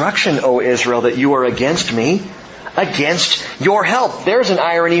destruction, O Israel, that you are against me, against your help. There's an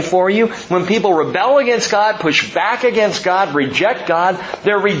irony for you. When people rebel against God, push back against God, reject God,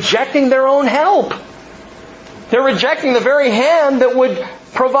 they're rejecting their own help. They're rejecting the very hand that would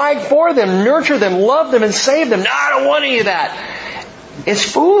provide for them, nurture them, love them, and save them. No, I don't want any of that. It's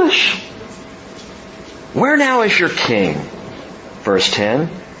foolish. Where now is your king? Verse 10,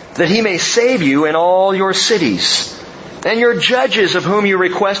 that he may save you in all your cities. And your judges of whom you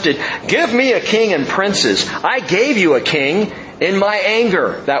requested, give me a king and princes. I gave you a king in my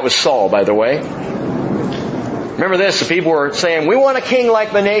anger. That was Saul, by the way. Remember this, the people were saying, we want a king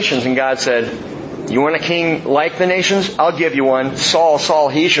like the nations. And God said, you want a king like the nations? I'll give you one. Saul,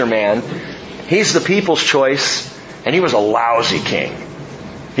 he's your man. He's the people's choice. And he was a lousy king.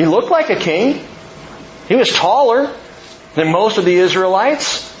 He looked like a king. He was taller than most of the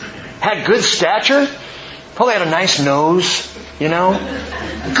Israelites. Had good stature. Probably had a nice nose, you know.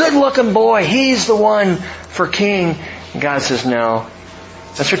 Good looking boy. He's the one for king. And God says, no.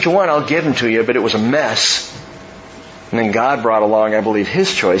 That's what you want. I'll give him to you. But it was a mess. And then God brought along, I believe,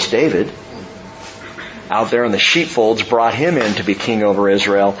 His choice, David. Out there in the sheepfolds, brought him in to be king over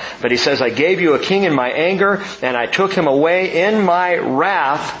Israel. But He says, I gave you a king in my anger, and I took him away in my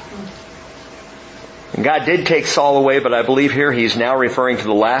wrath. And God did take Saul away, but I believe here He's now referring to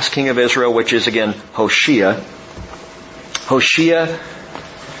the last king of Israel, which is again Hosea. Hosea,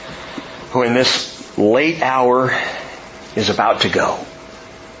 who in this late hour is about to go.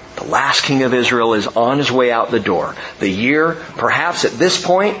 The last king of Israel is on his way out the door. The year, perhaps at this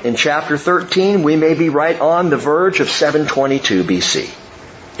point in chapter 13, we may be right on the verge of 722 BC.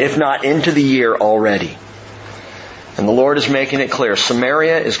 If not into the year already. And the Lord is making it clear.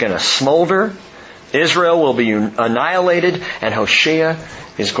 Samaria is going to smolder. Israel will be annihilated, and Hosea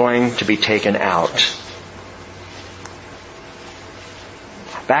is going to be taken out.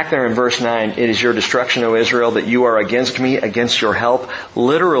 Back there in verse 9, it is your destruction, O Israel, that you are against me, against your help.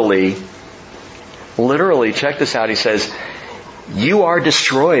 Literally, check this out. He says, you are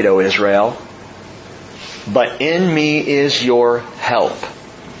destroyed, O Israel, but in me is your help.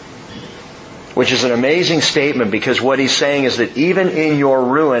 Which is an amazing statement, because what he's saying is that even in your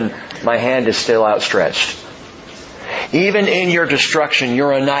ruin, my hand is still outstretched. Even in your destruction,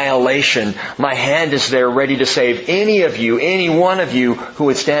 your annihilation, my hand is there ready to save any of you, any one of you who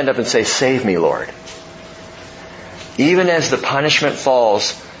would stand up and say, save me, Lord. Even as the punishment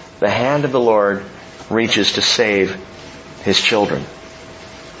falls, the hand of the Lord reaches to save His children.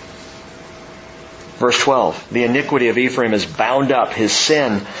 Verse 12, the iniquity of Ephraim is bound up. His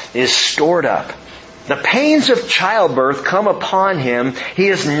sin is stored up. The pains of childbirth come upon him. He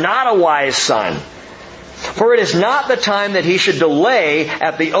is not a wise son. For it is not the time that he should delay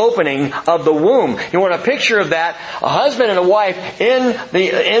at the opening of the womb. You want a picture of that? A husband and a wife in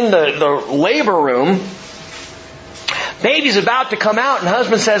the labor room. Baby's about to come out, and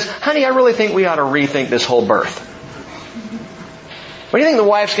husband says, honey, I really think we ought to rethink this whole birth. What do you think the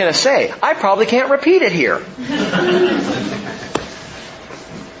wife's going to say? I probably can't repeat it here.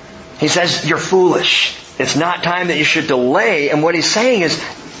 He says, you're foolish. It's not time that you should delay. And what he's saying is,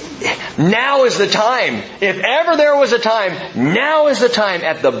 now is the time. If ever there was a time, now is the time.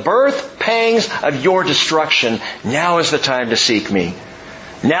 At the birth pangs of your destruction, now is the time to seek me.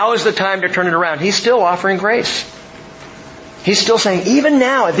 Now is the time to turn it around. He's still offering grace. He's still saying, even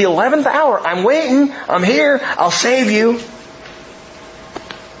now, at the 11th hour, I'm waiting, I'm here, I'll save you.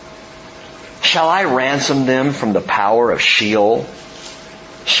 Shall I ransom them from the power of Sheol?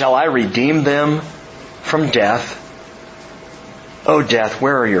 Shall I redeem them from death? O death,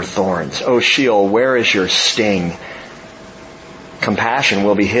 where are your thorns? O Sheol, where is your sting? Compassion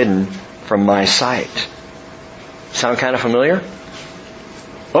will be hidden from my sight. Sound kind of familiar?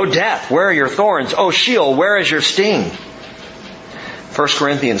 O death, where are your thorns? O Sheol, where is your sting? 1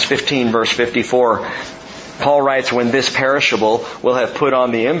 Corinthians 15 verse 54, Paul writes, when this perishable will have put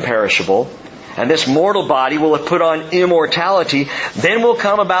on the imperishable, and this mortal body will have put on immortality, then will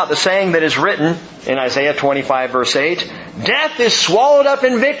come about the saying that is written in Isaiah 25 verse 8, death is swallowed up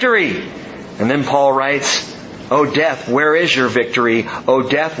in victory. And then Paul writes, O death, where is your victory? O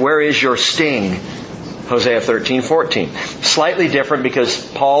death, where is your sting? Hosea 13:14. Slightly different because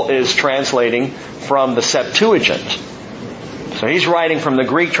Paul is translating from the Septuagint. So he's writing from the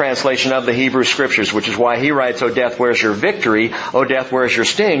Greek translation of the Hebrew Scriptures, which is why he writes, O death, where's your victory? O death, where's your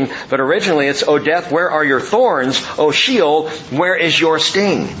sting? But originally it's, O death, where are your thorns? O Sheol, where is your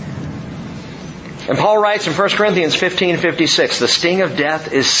sting? And Paul writes in 1 Corinthians 15:56, the sting of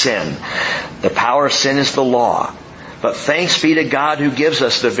death is sin. The power of sin is the law. But thanks be to God who gives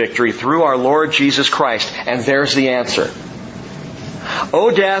us the victory through our Lord Jesus Christ. And there's the answer.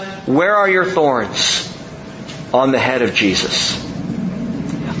 O death, where are your thorns? On the head of Jesus.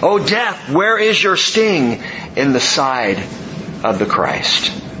 O death, where is your sting? In the side of the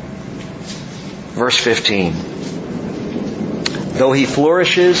Christ. Verse 15. Though he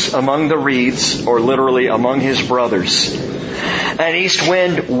flourishes among the reeds, or literally among his brothers, an east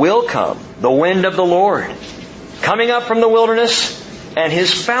wind will come, the wind of the Lord, coming up from the wilderness, and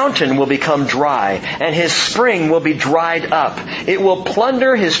his fountain will become dry, and his spring will be dried up. It will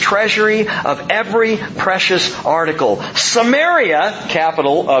plunder his treasury of every precious article. Samaria,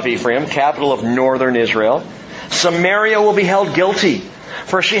 capital of Ephraim, capital of northern Israel, Samaria will be held guilty,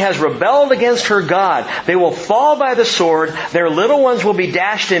 for she has rebelled against her God. They will fall by the sword, their little ones will be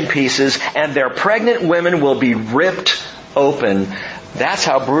dashed in pieces, and their pregnant women will be ripped open. That's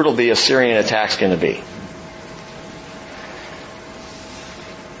how brutal the Assyrian attack's going to be.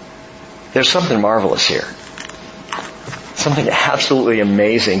 There's something marvelous here. Something absolutely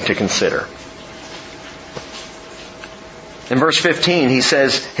amazing to consider. In verse 15, he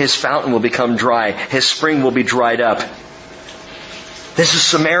says, his fountain will become dry. His spring will be dried up. This is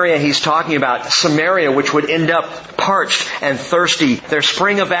Samaria he's talking about. Samaria, which would end up parched and thirsty. Their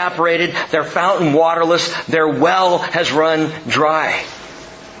spring evaporated. Their fountain waterless. Their well has run dry.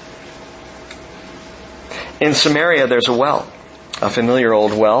 In Samaria, there's a well. A familiar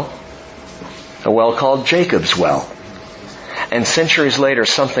old well. A well called Jacob's well. And centuries later,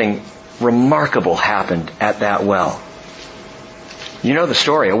 something remarkable happened at that well. You know the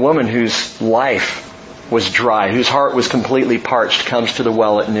story. A woman whose life was dry, whose heart was completely parched, comes to the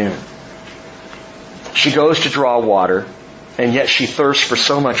well at noon. She goes to draw water, and yet she thirsts for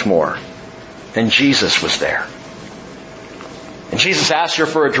so much more. And Jesus was there. And Jesus asks her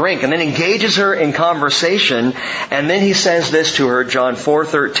for a drink and then engages her in conversation. And then he says this to her, John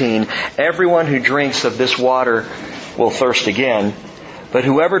 4:13, everyone who drinks of this water will thirst again. But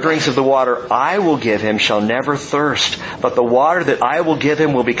whoever drinks of the water I will give him shall never thirst. But the water that I will give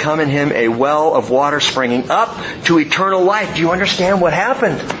him will become in him a well of water springing up to eternal life. Do you understand what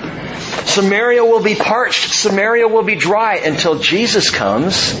happened? Samaria will be parched. Samaria will be dry until Jesus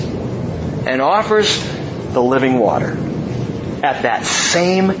comes and offers the living water. At that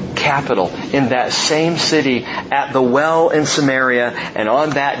same capital, in that same city, at the well in Samaria. And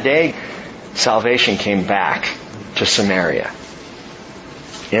on that day, salvation came back to Samaria.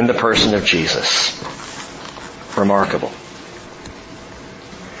 In the person of Jesus. Remarkable.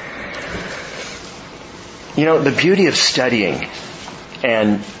 You know, the beauty of studying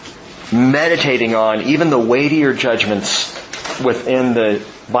and meditating on even the weightier judgments within the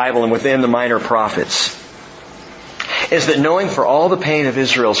Bible and within the minor prophets is that knowing for all the pain of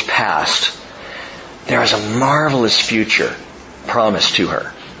Israel's past, there is a marvelous future promised to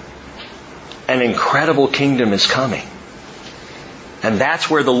her. An incredible kingdom is coming. And that's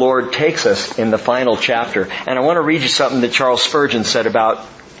where the Lord takes us in the final chapter. And I want to read you something that Charles Spurgeon said about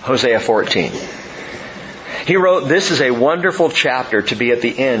Hosea 14. He wrote, "This is a wonderful chapter to be at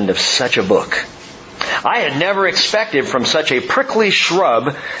the end of such a book. I had never expected from such a prickly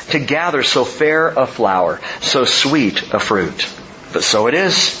shrub to gather so fair a flower, so sweet a fruit. But so it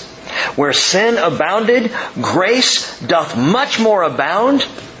is. Where sin abounded, grace doth much more abound.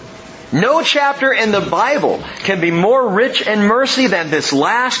 No chapter in the Bible can be more rich in mercy than this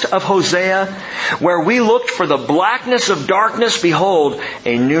last of Hosea, where we looked for the blackness of darkness, behold,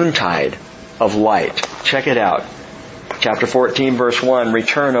 a noontide of light. Check it out. Chapter 14, verse 1,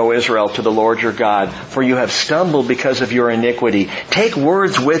 Return, O Israel, to the Lord your God, for you have stumbled because of your iniquity. Take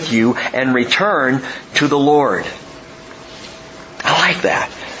words with you and return to the Lord. I like that.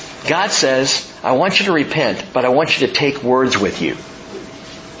 God says, I want you to repent, but I want you to take words with you.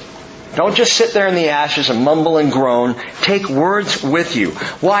 Don't just sit there in the ashes and mumble and groan. Take words with you.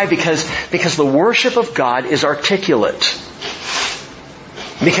 Why? Because the worship of God is articulate.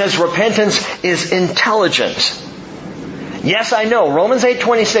 Because repentance is intelligent. Yes, I know. Romans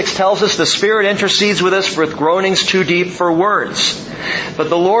 8:26 tells us the Spirit intercedes with us with groanings too deep for words. But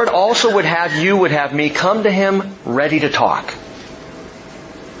the Lord also would have me come to Him ready to talk.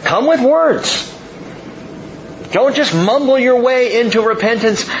 Come with words. Don't just mumble your way into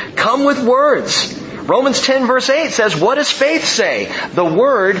repentance. Come with words. Romans 10 verse 8 says, what does faith say? The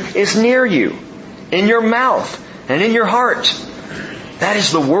Word is near you, in your mouth and in your heart. That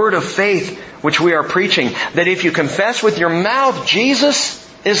is the word of faith which we are preaching. That if you confess with your mouth Jesus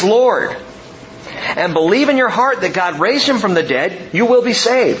is Lord, and believe in your heart that God raised Him from the dead, you will be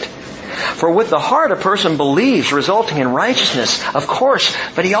saved. For with the heart a person believes, resulting in righteousness, of course.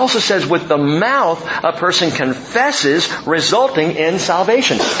 But he also says with the mouth a person confesses, resulting in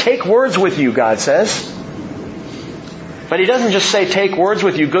salvation. Take words with you, God says. But He doesn't just say, take words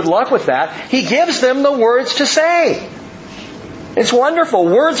with you, good luck with that. He gives them the words to say. It's wonderful.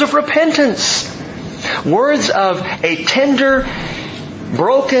 Words of repentance. Words of a tender,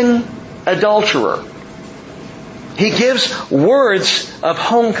 broken adulterer. He gives words of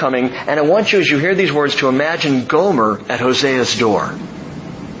homecoming, and I want you, as you hear these words, to imagine Gomer at Hosea's door.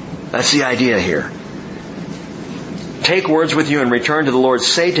 That's the idea here. Take words with you and return to the Lord.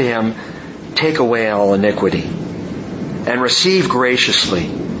 Say to Him, take away all iniquity, and receive graciously,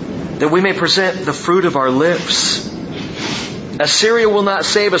 that we may present the fruit of our lips. Assyria will not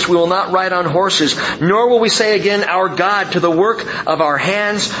save us. We will not ride on horses, nor will we say again, our God, to the work of our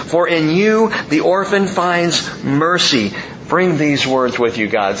hands, for in you the orphan finds mercy. Bring these words with you,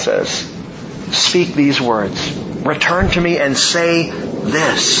 God says. Speak these words. Return to me and say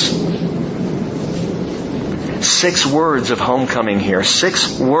this. 6 words of homecoming here.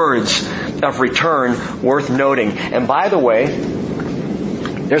 6 words of return worth noting. And by the way,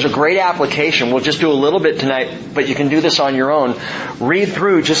 there's a great application. We'll just do a little bit tonight, but you can do this on your own. Read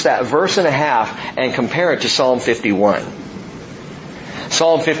through just that verse and a half and compare it to Psalm 51.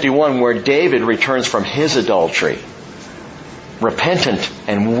 Psalm 51, where David returns from his adultery, repentant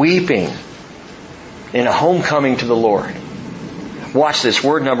and weeping in a homecoming to the Lord. Watch this.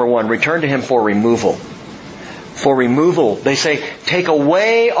 Word number 1, return to Him for removal. For removal. They say, take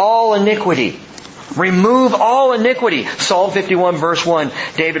away all iniquity. Remove all iniquity. Psalm 51 verse 1,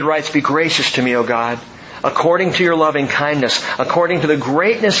 David writes, be gracious to me, O God, according to your loving kindness, according to the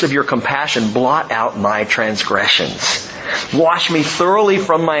greatness of your compassion, blot out my transgressions. Wash me thoroughly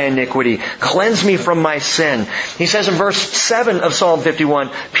from my iniquity. Cleanse me from my sin. He says in verse 7 of Psalm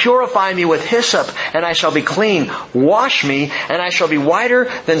 51, purify me with hyssop, and I shall be clean. Wash me, and I shall be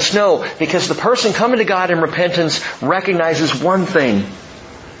whiter than snow. Because the person coming to God in repentance recognizes one thing.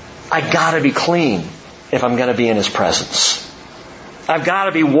 I gotta be clean if I'm gonna be in His presence. I've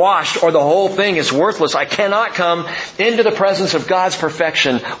gotta be washed or the whole thing is worthless. I cannot come into the presence of God's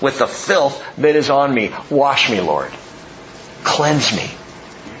perfection with the filth that is on me. Wash me, Lord. Cleanse me.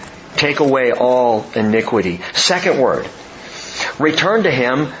 Take away all iniquity. Second word. Return to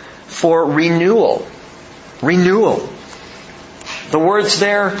Him for renewal. Renewal. The words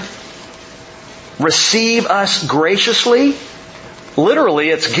there, receive us graciously. Literally,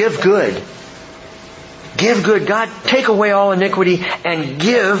 it's give good. Give good. God, take away all iniquity and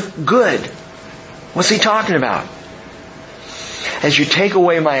give good. What's He talking about? As you take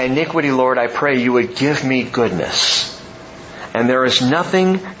away my iniquity, Lord, I pray you would give me goodness. And there is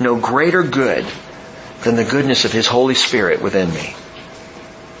nothing, no greater good than the goodness of His Holy Spirit within me.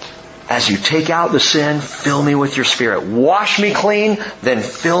 As you take out the sin, fill me with your Spirit. Wash me clean, then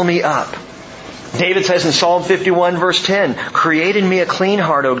fill me up. David says in Psalm 51 verse 10, create in me a clean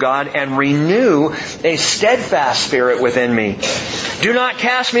heart, O God, and renew a steadfast spirit within me. Do not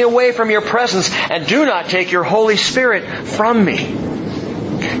cast me away from your presence, and do not take your Holy Spirit from me.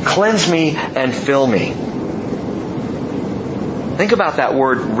 Cleanse me and fill me. Think about that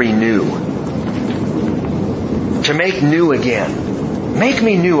word renew. To make new again. Make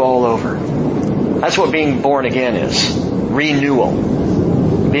me new all over. That's what being born again is.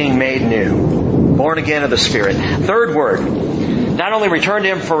 Renewal. Being made new. Born again of the Spirit. Third word. Not only return to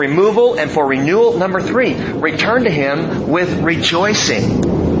Him for removal and for renewal, number 3, return to Him with rejoicing.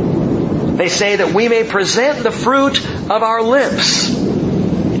 They say that we may present the fruit of our lips.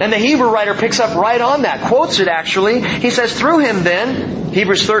 And the Hebrew writer picks up right on that, quotes it actually. He says, through Him then,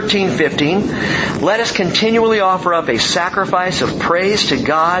 Hebrews 13:15, let us continually offer up a sacrifice of praise to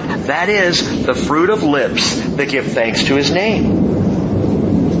God, that is, the fruit of lips that give thanks to His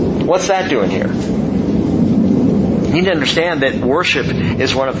name. What's that doing here? You need to understand that worship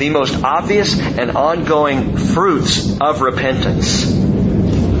is one of the most obvious and ongoing fruits of repentance.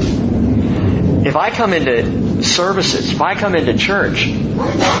 If I come into services, if I come into church,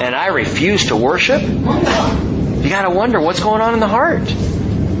 and I refuse to worship, you got to wonder what's going on in the heart.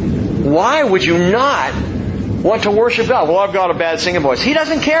 Why would you not want to worship God? Well, I've got a bad singing voice. He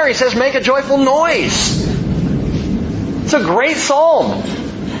doesn't care. He says, make a joyful noise. It's a great psalm.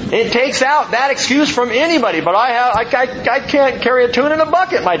 It takes out that excuse from anybody. But I can't carry a tune in a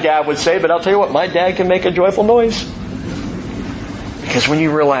bucket, my dad would say. But I'll tell you what, my dad can make a joyful noise. Because when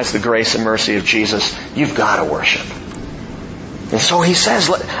you realize the grace and mercy of Jesus, you've got to worship. And so he says,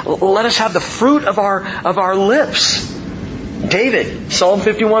 let us have the fruit of our lips. David, Psalm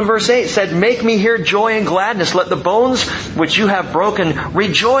 51 verse 8 said, make me hear joy and gladness. Let the bones which you have broken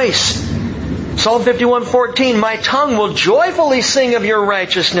rejoice. Psalm 51:14, my tongue will joyfully sing of your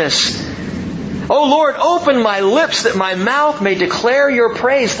righteousness. O Lord, open my lips that my mouth may declare your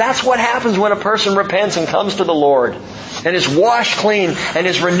praise. That's what happens when a person repents and comes to the Lord and is washed clean and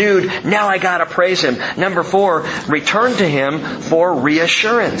is renewed. Now I got to praise Him. Number 4, return to Him for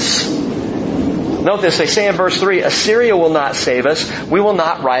reassurance. Note this, they say in verse 3, Assyria will not save us. We will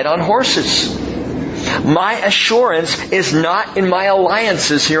not ride on horses. My assurance is not in my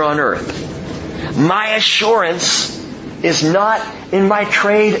alliances here on earth. My assurance is not in my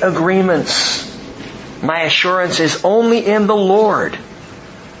trade agreements. My assurance is only in the Lord.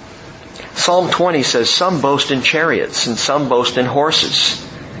 Psalm 20 says, some boast in chariots and some boast in horses.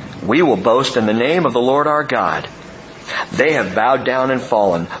 We will boast in the name of the Lord our God. They have bowed down and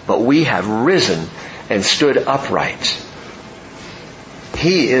fallen, but we have risen and stood upright.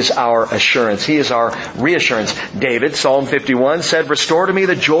 He is our assurance. He is our reassurance. David, Psalm 51, said, restore to me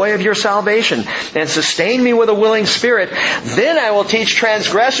the joy of your salvation and sustain me with a willing spirit. Then I will teach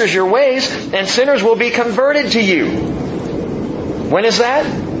transgressors your ways and sinners will be converted to you. When is that?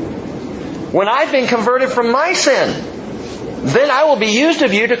 When I've been converted from my sin. Then I will be used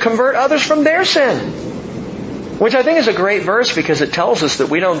of you to convert others from their sin. Which I think is a great verse because it tells us that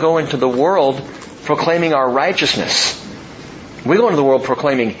we don't go into the world proclaiming our righteousness. We go into the world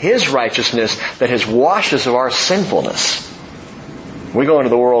proclaiming His righteousness that has washed us of our sinfulness. We go into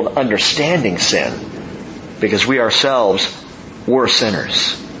the world understanding sin because we ourselves were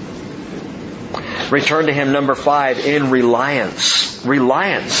sinners. Return to Him, number 5, in reliance.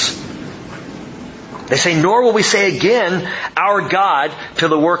 Reliance. They say, nor will we say again, our God, to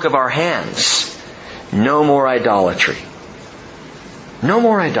the work of our hands. No more idolatry. No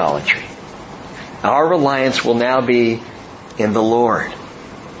more idolatry. Our reliance will now be in the Lord.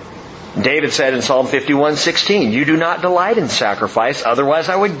 David said in Psalm 51:16, you do not delight in sacrifice, otherwise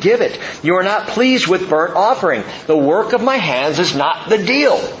I would give it. You are not pleased with burnt offering. The work of my hands is not the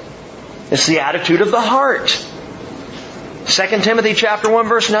deal. It's the attitude of the heart. 2 Timothy chapter 1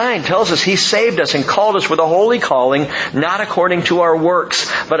 verse 9 tells us He saved us and called us with a holy calling, not according to our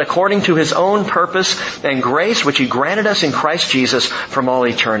works, but according to His own purpose and grace which He granted us in Christ Jesus from all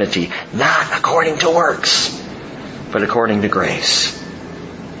eternity. Not according to works, but according to grace.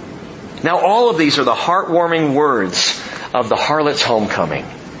 Now all of these are the heartwarming words of the harlot's homecoming.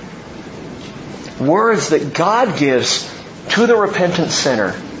 Words that God gives to the repentant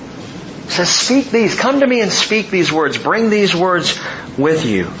sinner. He says, speak these. Come to me and speak these words. Bring these words with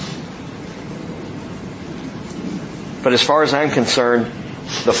you. But as far as I'm concerned,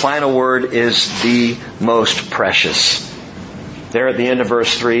 the final word is the most precious. There at the end of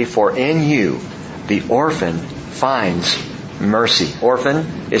verse 3, for in you the orphan finds mercy.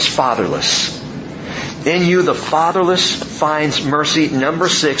 Orphan is fatherless. In you the fatherless finds mercy. Number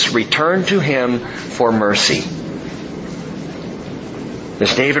 6, return to Him for mercy.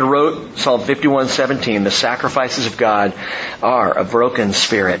 As David wrote, Psalm 51:17, the sacrifices of God are a broken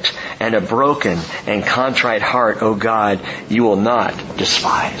spirit and a broken and contrite heart, O God, you will not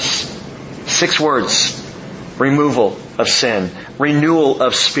despise. 6 words. Removal of sin, renewal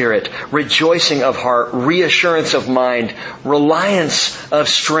of spirit, rejoicing of heart, reassurance of mind, reliance of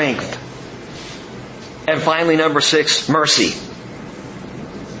strength. And finally, number 6, mercy.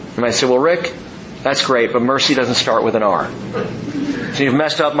 You might say, well, Rick, that's great, but mercy doesn't start with an R. So you've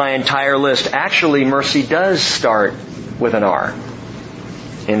messed up my entire list. Actually, mercy does start with an R.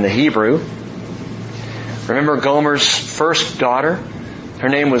 In the Hebrew, remember Gomer's first daughter? Her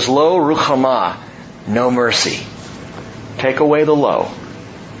name was Lo Ruhamah, no mercy. Take away the lo.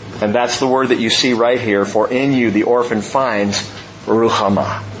 And that's the word that you see right here. For in you the orphan finds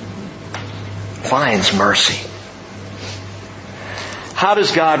Ruhamah. Finds mercy. How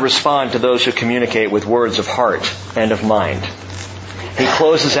does God respond to those who communicate with words of heart and of mind? He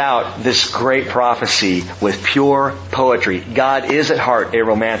closes out this great prophecy with pure poetry. God is at heart a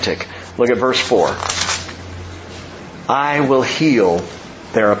romantic. Look at verse 4. I will heal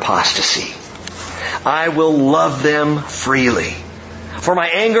their apostasy. I will love them freely. For my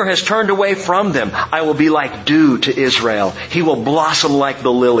anger has turned away from them. I will be like dew to Israel. He will blossom like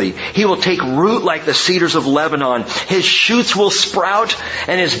the lily. He will take root like the cedars of Lebanon. His shoots will sprout,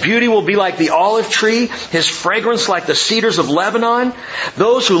 and his beauty will be like the olive tree, his fragrance like the cedars of Lebanon.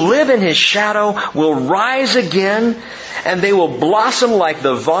 Those who live in his shadow will rise again, and they will blossom like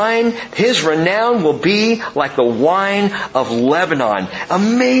the vine. His renown will be like the wine of Lebanon.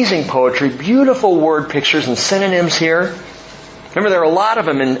 Amazing poetry, beautiful word pictures and synonyms here. Remember, there are a lot of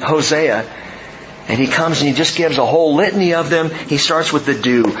them in Hosea. And he comes and he just gives a whole litany of them. He starts with the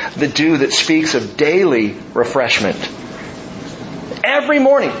dew that speaks of daily refreshment. Every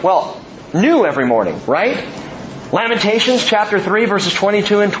morning. Well, new every morning, right? Lamentations chapter 3 verses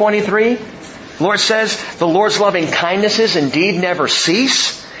 22 and 23. The Lord says, the Lord's loving kindnesses indeed never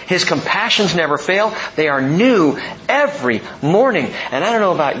cease. His compassions never fail. They are new every morning. And I don't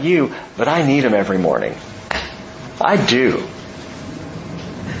know about you, but I need them every morning. I do.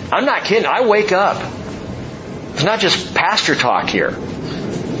 I'm not kidding. I wake up. It's not just pastor talk here.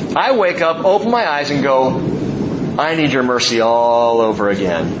 I wake up, open my eyes and go, I need your mercy all over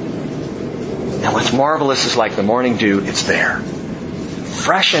again. And what's marvelous is like the morning dew, it's there.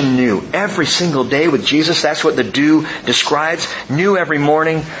 Fresh and new every single day with Jesus. That's what the dew describes. New every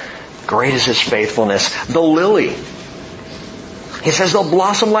morning. Great is His faithfulness. The lily. He says they'll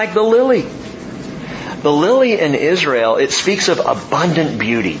blossom like the lily. The lily in Israel, it speaks of abundant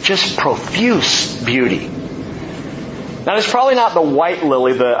beauty, just profuse beauty. Now, it's probably not the white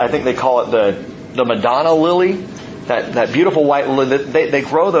lily, I think they call it the Madonna lily, that beautiful white lily. They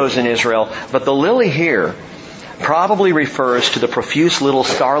grow those in Israel. But the lily here probably refers to the profuse little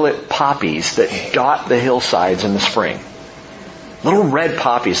scarlet poppies that dot the hillsides in the spring. Little red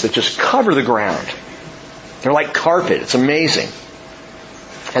poppies that just cover the ground. They're like carpet. It's amazing.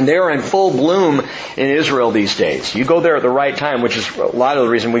 And they are in full bloom in Israel these days. You go there at the right time, which is a lot of the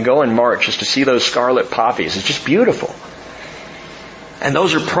reason we go in March, is to see those scarlet poppies. It's just beautiful. And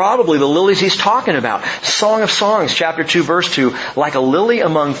those are probably the lilies he's talking about. Song of Songs, chapter 2, verse 2. Like a lily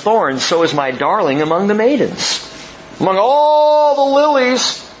among thorns, so is my darling among the maidens. Among all the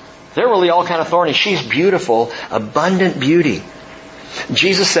lilies, they're really all kind of thorny. She's beautiful, abundant beauty.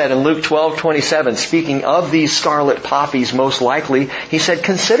 Jesus said in Luke 12:27, speaking of these scarlet poppies most likely, He said,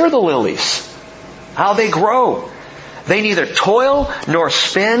 consider the lilies, how they grow. They neither toil nor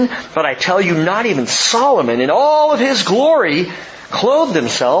spin, but I tell you, not even Solomon in all of his glory clothed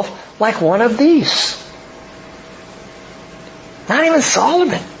himself like one of these. Not even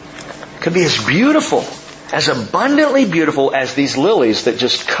Solomon could be as beautiful, as abundantly beautiful as these lilies that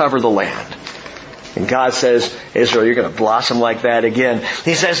just cover the land. And God says, Israel, you're going to blossom like that again.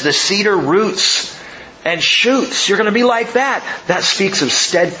 He says the cedar roots and shoots, you're going to be like that. That speaks of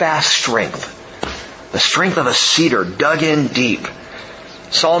steadfast strength. The strength of a cedar dug in deep.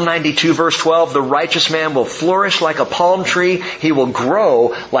 Psalm 92 verse 12, the righteous man will flourish like a palm tree. He will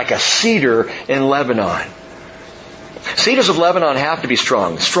grow like a cedar in Lebanon. Cedars of Lebanon have to be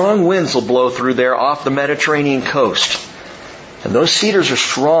strong. Strong winds will blow through there off the Mediterranean coast. And those cedars are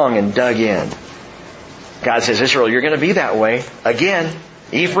strong and dug in. God says, Israel, you're going to be that way. Again,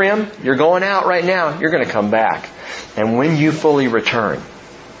 Ephraim, you're going out right now. You're going to come back. And when you fully return,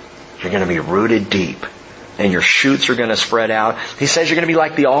 you're going to be rooted deep. And your shoots are going to spread out. He says you're going to be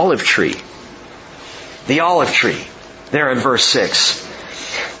like the olive tree. The olive tree. There in verse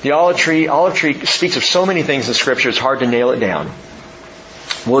 6. The olive tree speaks of so many things in Scripture, it's hard to nail it down.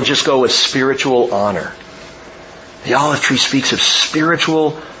 We'll just go with spiritual honor. The olive tree speaks of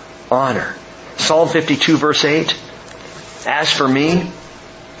spiritual honor. Psalm 52 verse 8. As for me,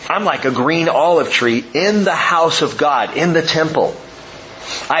 I'm like a green olive tree in the house of God, in the temple.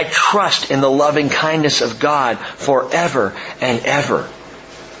 I trust in the loving kindness of God forever and ever.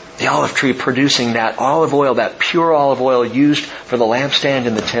 The olive tree producing that olive oil, that pure olive oil used for the lampstand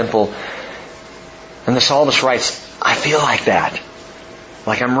in the temple. And the psalmist writes, I feel like that.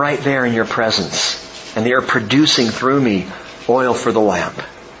 Like I'm right there in your presence. And they are producing through me oil for the lamp.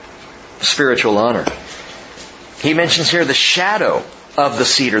 Spiritual honor. He mentions here the shadow of the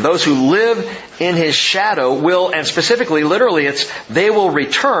cedar. Those who live in his shadow will, and specifically, literally, they will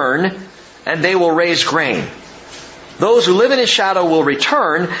return and they will raise grain. Those who live in his shadow will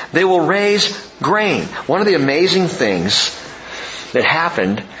return, they will raise grain. One of the amazing things that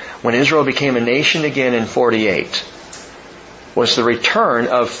happened when Israel became a nation again in 48 was the return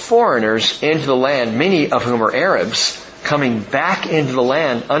of foreigners into the land, many of whom are Arabs, coming back into the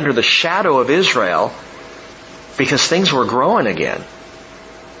land under the shadow of Israel because things were growing again.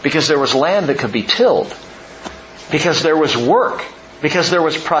 Because there was land that could be tilled. Because there was work. Because there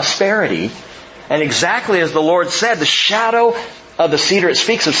was prosperity. And exactly as the Lord said, the shadow of the cedar, it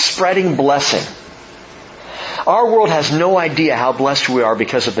speaks of spreading blessing. Our world has no idea how blessed we are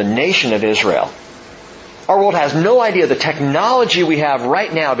because of the nation of Israel. Our world has no idea the technology we have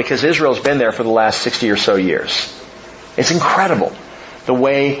right now because Israel's been there for the last 60 or so years. It's incredible the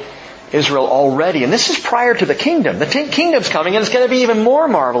way Israel already, and this is prior to the kingdom. The kingdom's coming and it's going to be even more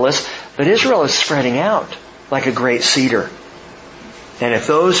marvelous, but Israel is spreading out like a great cedar. And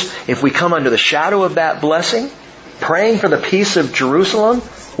if we come under the shadow of that blessing, praying for the peace of Jerusalem,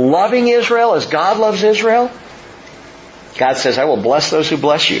 loving Israel as God loves Israel, God says, I will bless those who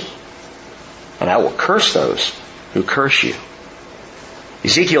bless you, and I will curse those who curse you.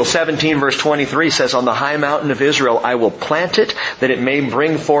 Ezekiel 17 verse 23 says, on the high mountain of Israel I will plant it, that it may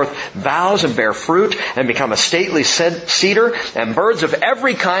bring forth boughs and bear fruit, and become a stately cedar, and birds of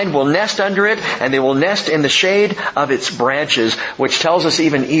every kind will nest under it, and they will nest in the shade of its branches, which tells us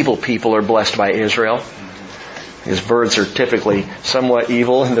even evil people are blessed by Israel. Because birds are typically somewhat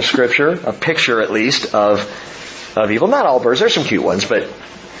evil in the Scripture, a picture at least of evil. Not all birds, there's some cute ones, but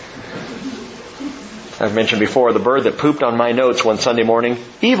I've mentioned before, the bird that pooped on my notes one Sunday morning,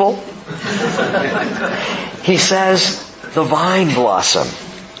 evil. He says, the vine blossom.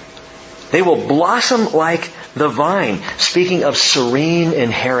 They will blossom like the vine, speaking of serene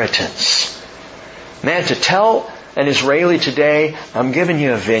inheritance. Man, to tell an Israeli today, I'm giving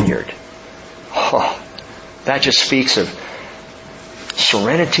you a vineyard. Oh, that just speaks of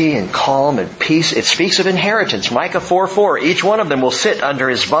serenity and calm and peace. It speaks of inheritance. Micah 4:4. Each one of them will sit under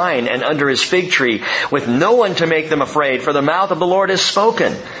his vine and under his fig tree, with no one to make them afraid, for the mouth of the Lord has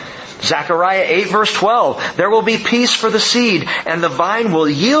spoken. Zechariah 8 verse 12. There will be peace for the seed, and the vine will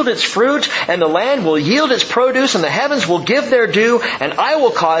yield its fruit, and the land will yield its produce, and the heavens will give their due, and I will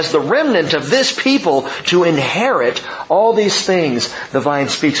cause the remnant of this people to inherit all these things. The vine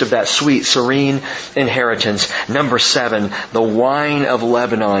speaks of that sweet, serene inheritance. Number 7, the wine of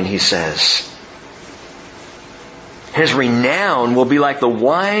Lebanon, he says. His renown will be like the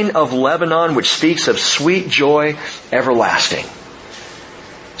wine of Lebanon, which speaks of sweet joy everlasting.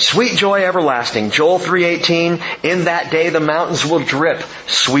 Sweet joy everlasting. Joel 3:18, in that day the mountains will drip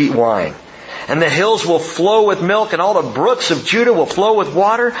sweet wine, and the hills will flow with milk, and all the brooks of Judah will flow with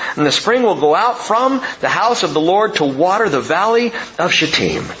water, and the spring will go out from the house of the Lord to water the valley of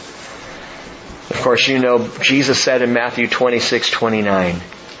Shittim. Of course, you know, Jesus said in Matthew 26:29,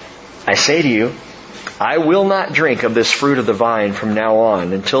 I say to you, I will not drink of this fruit of the vine from now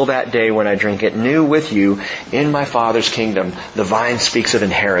on until that day when I drink it new with you in my Father's kingdom. The vine speaks of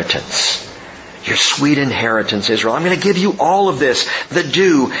inheritance. Your sweet inheritance, Israel. I'm going to give you all of this. The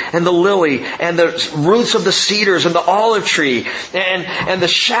dew and the lily and the roots of the cedars and the olive tree and the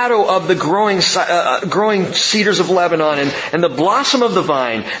shadow of the growing cedars of Lebanon and the blossom of the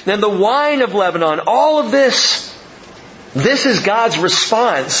vine and the wine of Lebanon. All of this. This is God's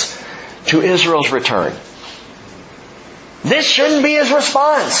response to Israel's return. This shouldn't be his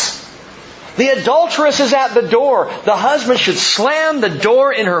response. The adulteress is at the door. The husband should slam the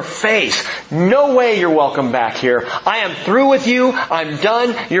door in her face. No way you're welcome back here. I am through with you. I'm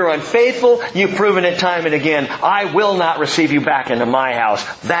done. You're unfaithful. You've proven it time and again. I will not receive you back into my house.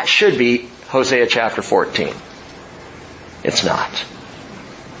 That should be Hosea chapter 14. It's not.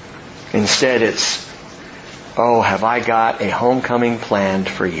 Instead it's, oh, have I got a homecoming planned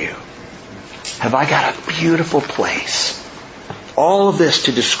for you? Have I got a beautiful place? All of this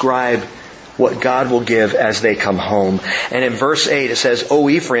to describe what God will give as they come home. And in verse 8 it says, O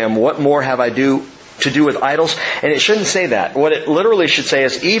Ephraim, what more have I to do with idols? And it shouldn't say that. What it literally should say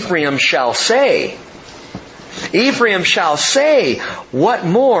is, Ephraim shall say. Ephraim shall say, what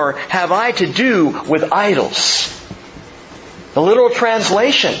more have I to do with idols? The literal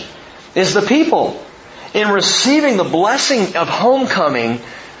translation is the people, in receiving the blessing of homecoming,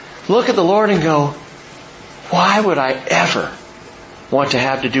 look at the Lord and go, why would I ever want to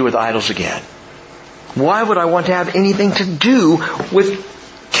have to do with idols again? Why would I want to have anything to do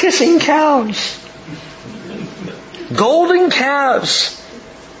with kissing cows? Golden calves.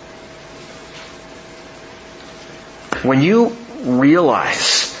 When you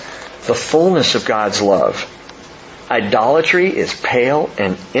realize the fullness of God's love, idolatry is pale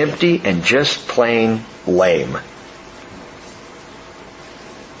and empty and just plain lame.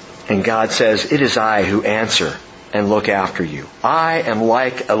 And God says, "It is I who answer and look after you. I am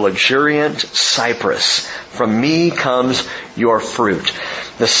like a luxuriant cypress. From me comes your fruit."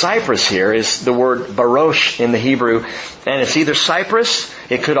 The cypress here is the word barosh in the Hebrew, and it's either cypress,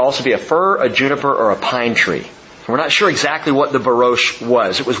 it could also be a fir, a juniper, or a pine tree. We're not sure exactly what the barosh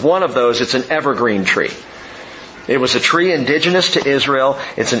was. It was one of those. It's an evergreen tree. It was a tree indigenous to Israel.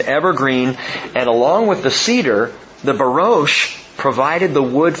 It's an evergreen, and along with the cedar, the barosh provided the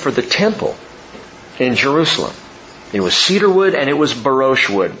wood for the temple in Jerusalem. It was cedar wood and it was barosh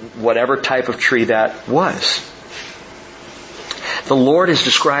wood, whatever type of tree that was. The Lord is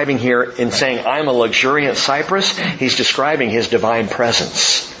describing here in saying, "I'm a luxuriant cypress." He's describing His divine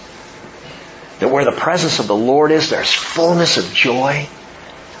presence. That where the presence of the Lord is, there's fullness of joy.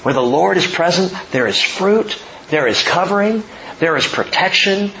 Where the Lord is present, there is fruit, there is covering, there is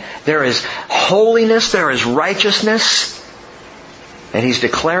protection, there is holiness, there is righteousness. And He's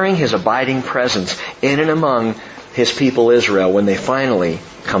declaring His abiding presence in and among His people Israel when they finally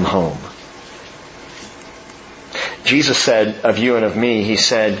come home. Jesus said of you and of me, He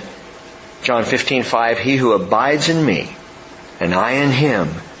said, John 15:5, "He who abides in me, and I in him,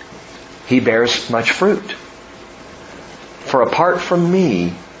 he bears much fruit. For apart from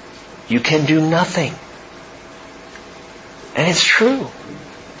me, you can do nothing." And it's true.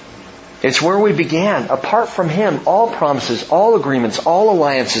 It's where we began. Apart from Him, all promises, all agreements, all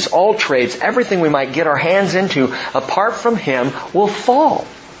alliances, all trades, everything we might get our hands into, apart from Him will fall.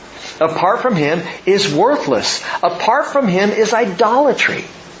 Apart from Him is worthless. Apart from Him is idolatry.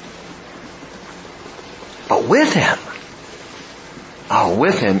 But with Him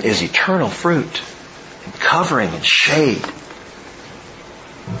is eternal fruit, and covering and shade.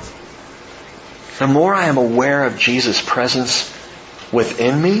 The more I am aware of Jesus' presence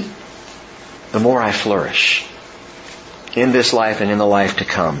within me, the more I flourish in this life and in the life to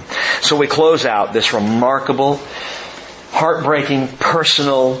come. So we close out this remarkable, heartbreaking,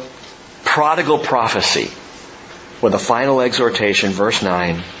 personal, prodigal prophecy with a final exhortation, verse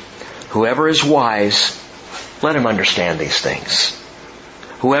 9. "Whoever is wise, let him understand these things.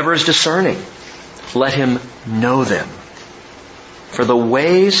 Whoever is discerning, let him know them. For the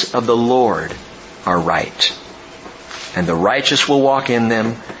ways of the Lord are right, and the righteous will walk in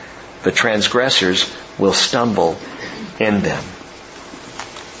them, the transgressors will stumble in them."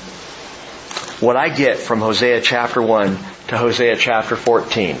 What I get from Hosea chapter 1 to Hosea chapter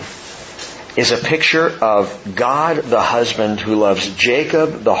 14 is a picture of God the husband who loves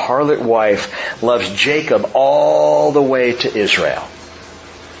Jacob, the harlot wife, loves Jacob all the way to Israel.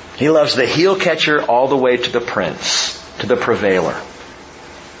 He loves the heel catcher all the way to the prince, to the prevailer.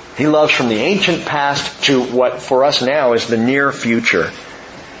 He loves from the ancient past to what for us now is the near future.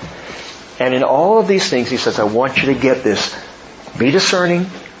 And in all of these things, He says, I want you to get this. Be discerning,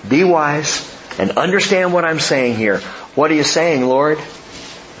 be wise, and understand what I'm saying here. What are you saying, Lord?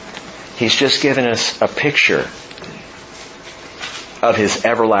 He's just given us a picture of His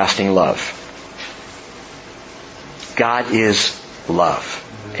everlasting love. God is love.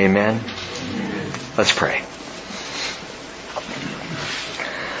 Amen? Let's pray.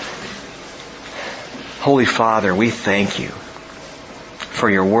 Holy Father, we thank You for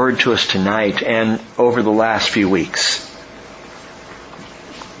Your word to us tonight and over the last few weeks.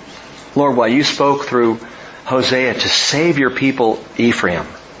 Lord, while You spoke through Hosea to save Your people Ephraim,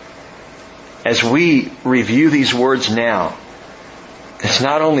 as we review these words now, it's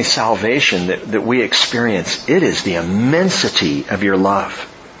not only salvation that we experience, it is the immensity of Your love.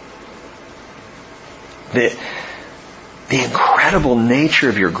 The incredible nature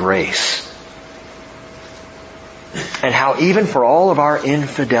of Your grace. And how even for all of our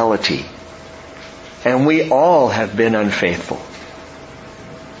infidelity, and we all have been unfaithful,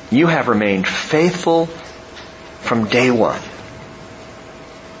 You have remained faithful from day one.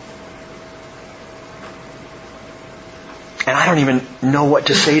 And I don't even know what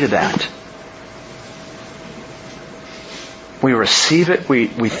to say to that. We receive it. We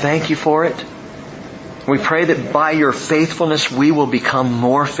thank You for it. We pray that by Your faithfulness we will become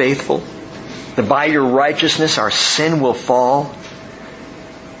more faithful. That by Your righteousness our sin will fall.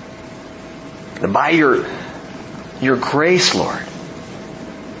 That by Your grace, Lord,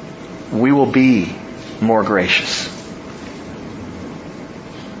 we will be more gracious.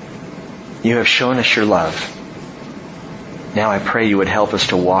 You have shown us Your love. Now I pray You would help us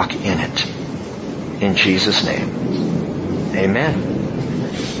to walk in it. In Jesus' name. Amen.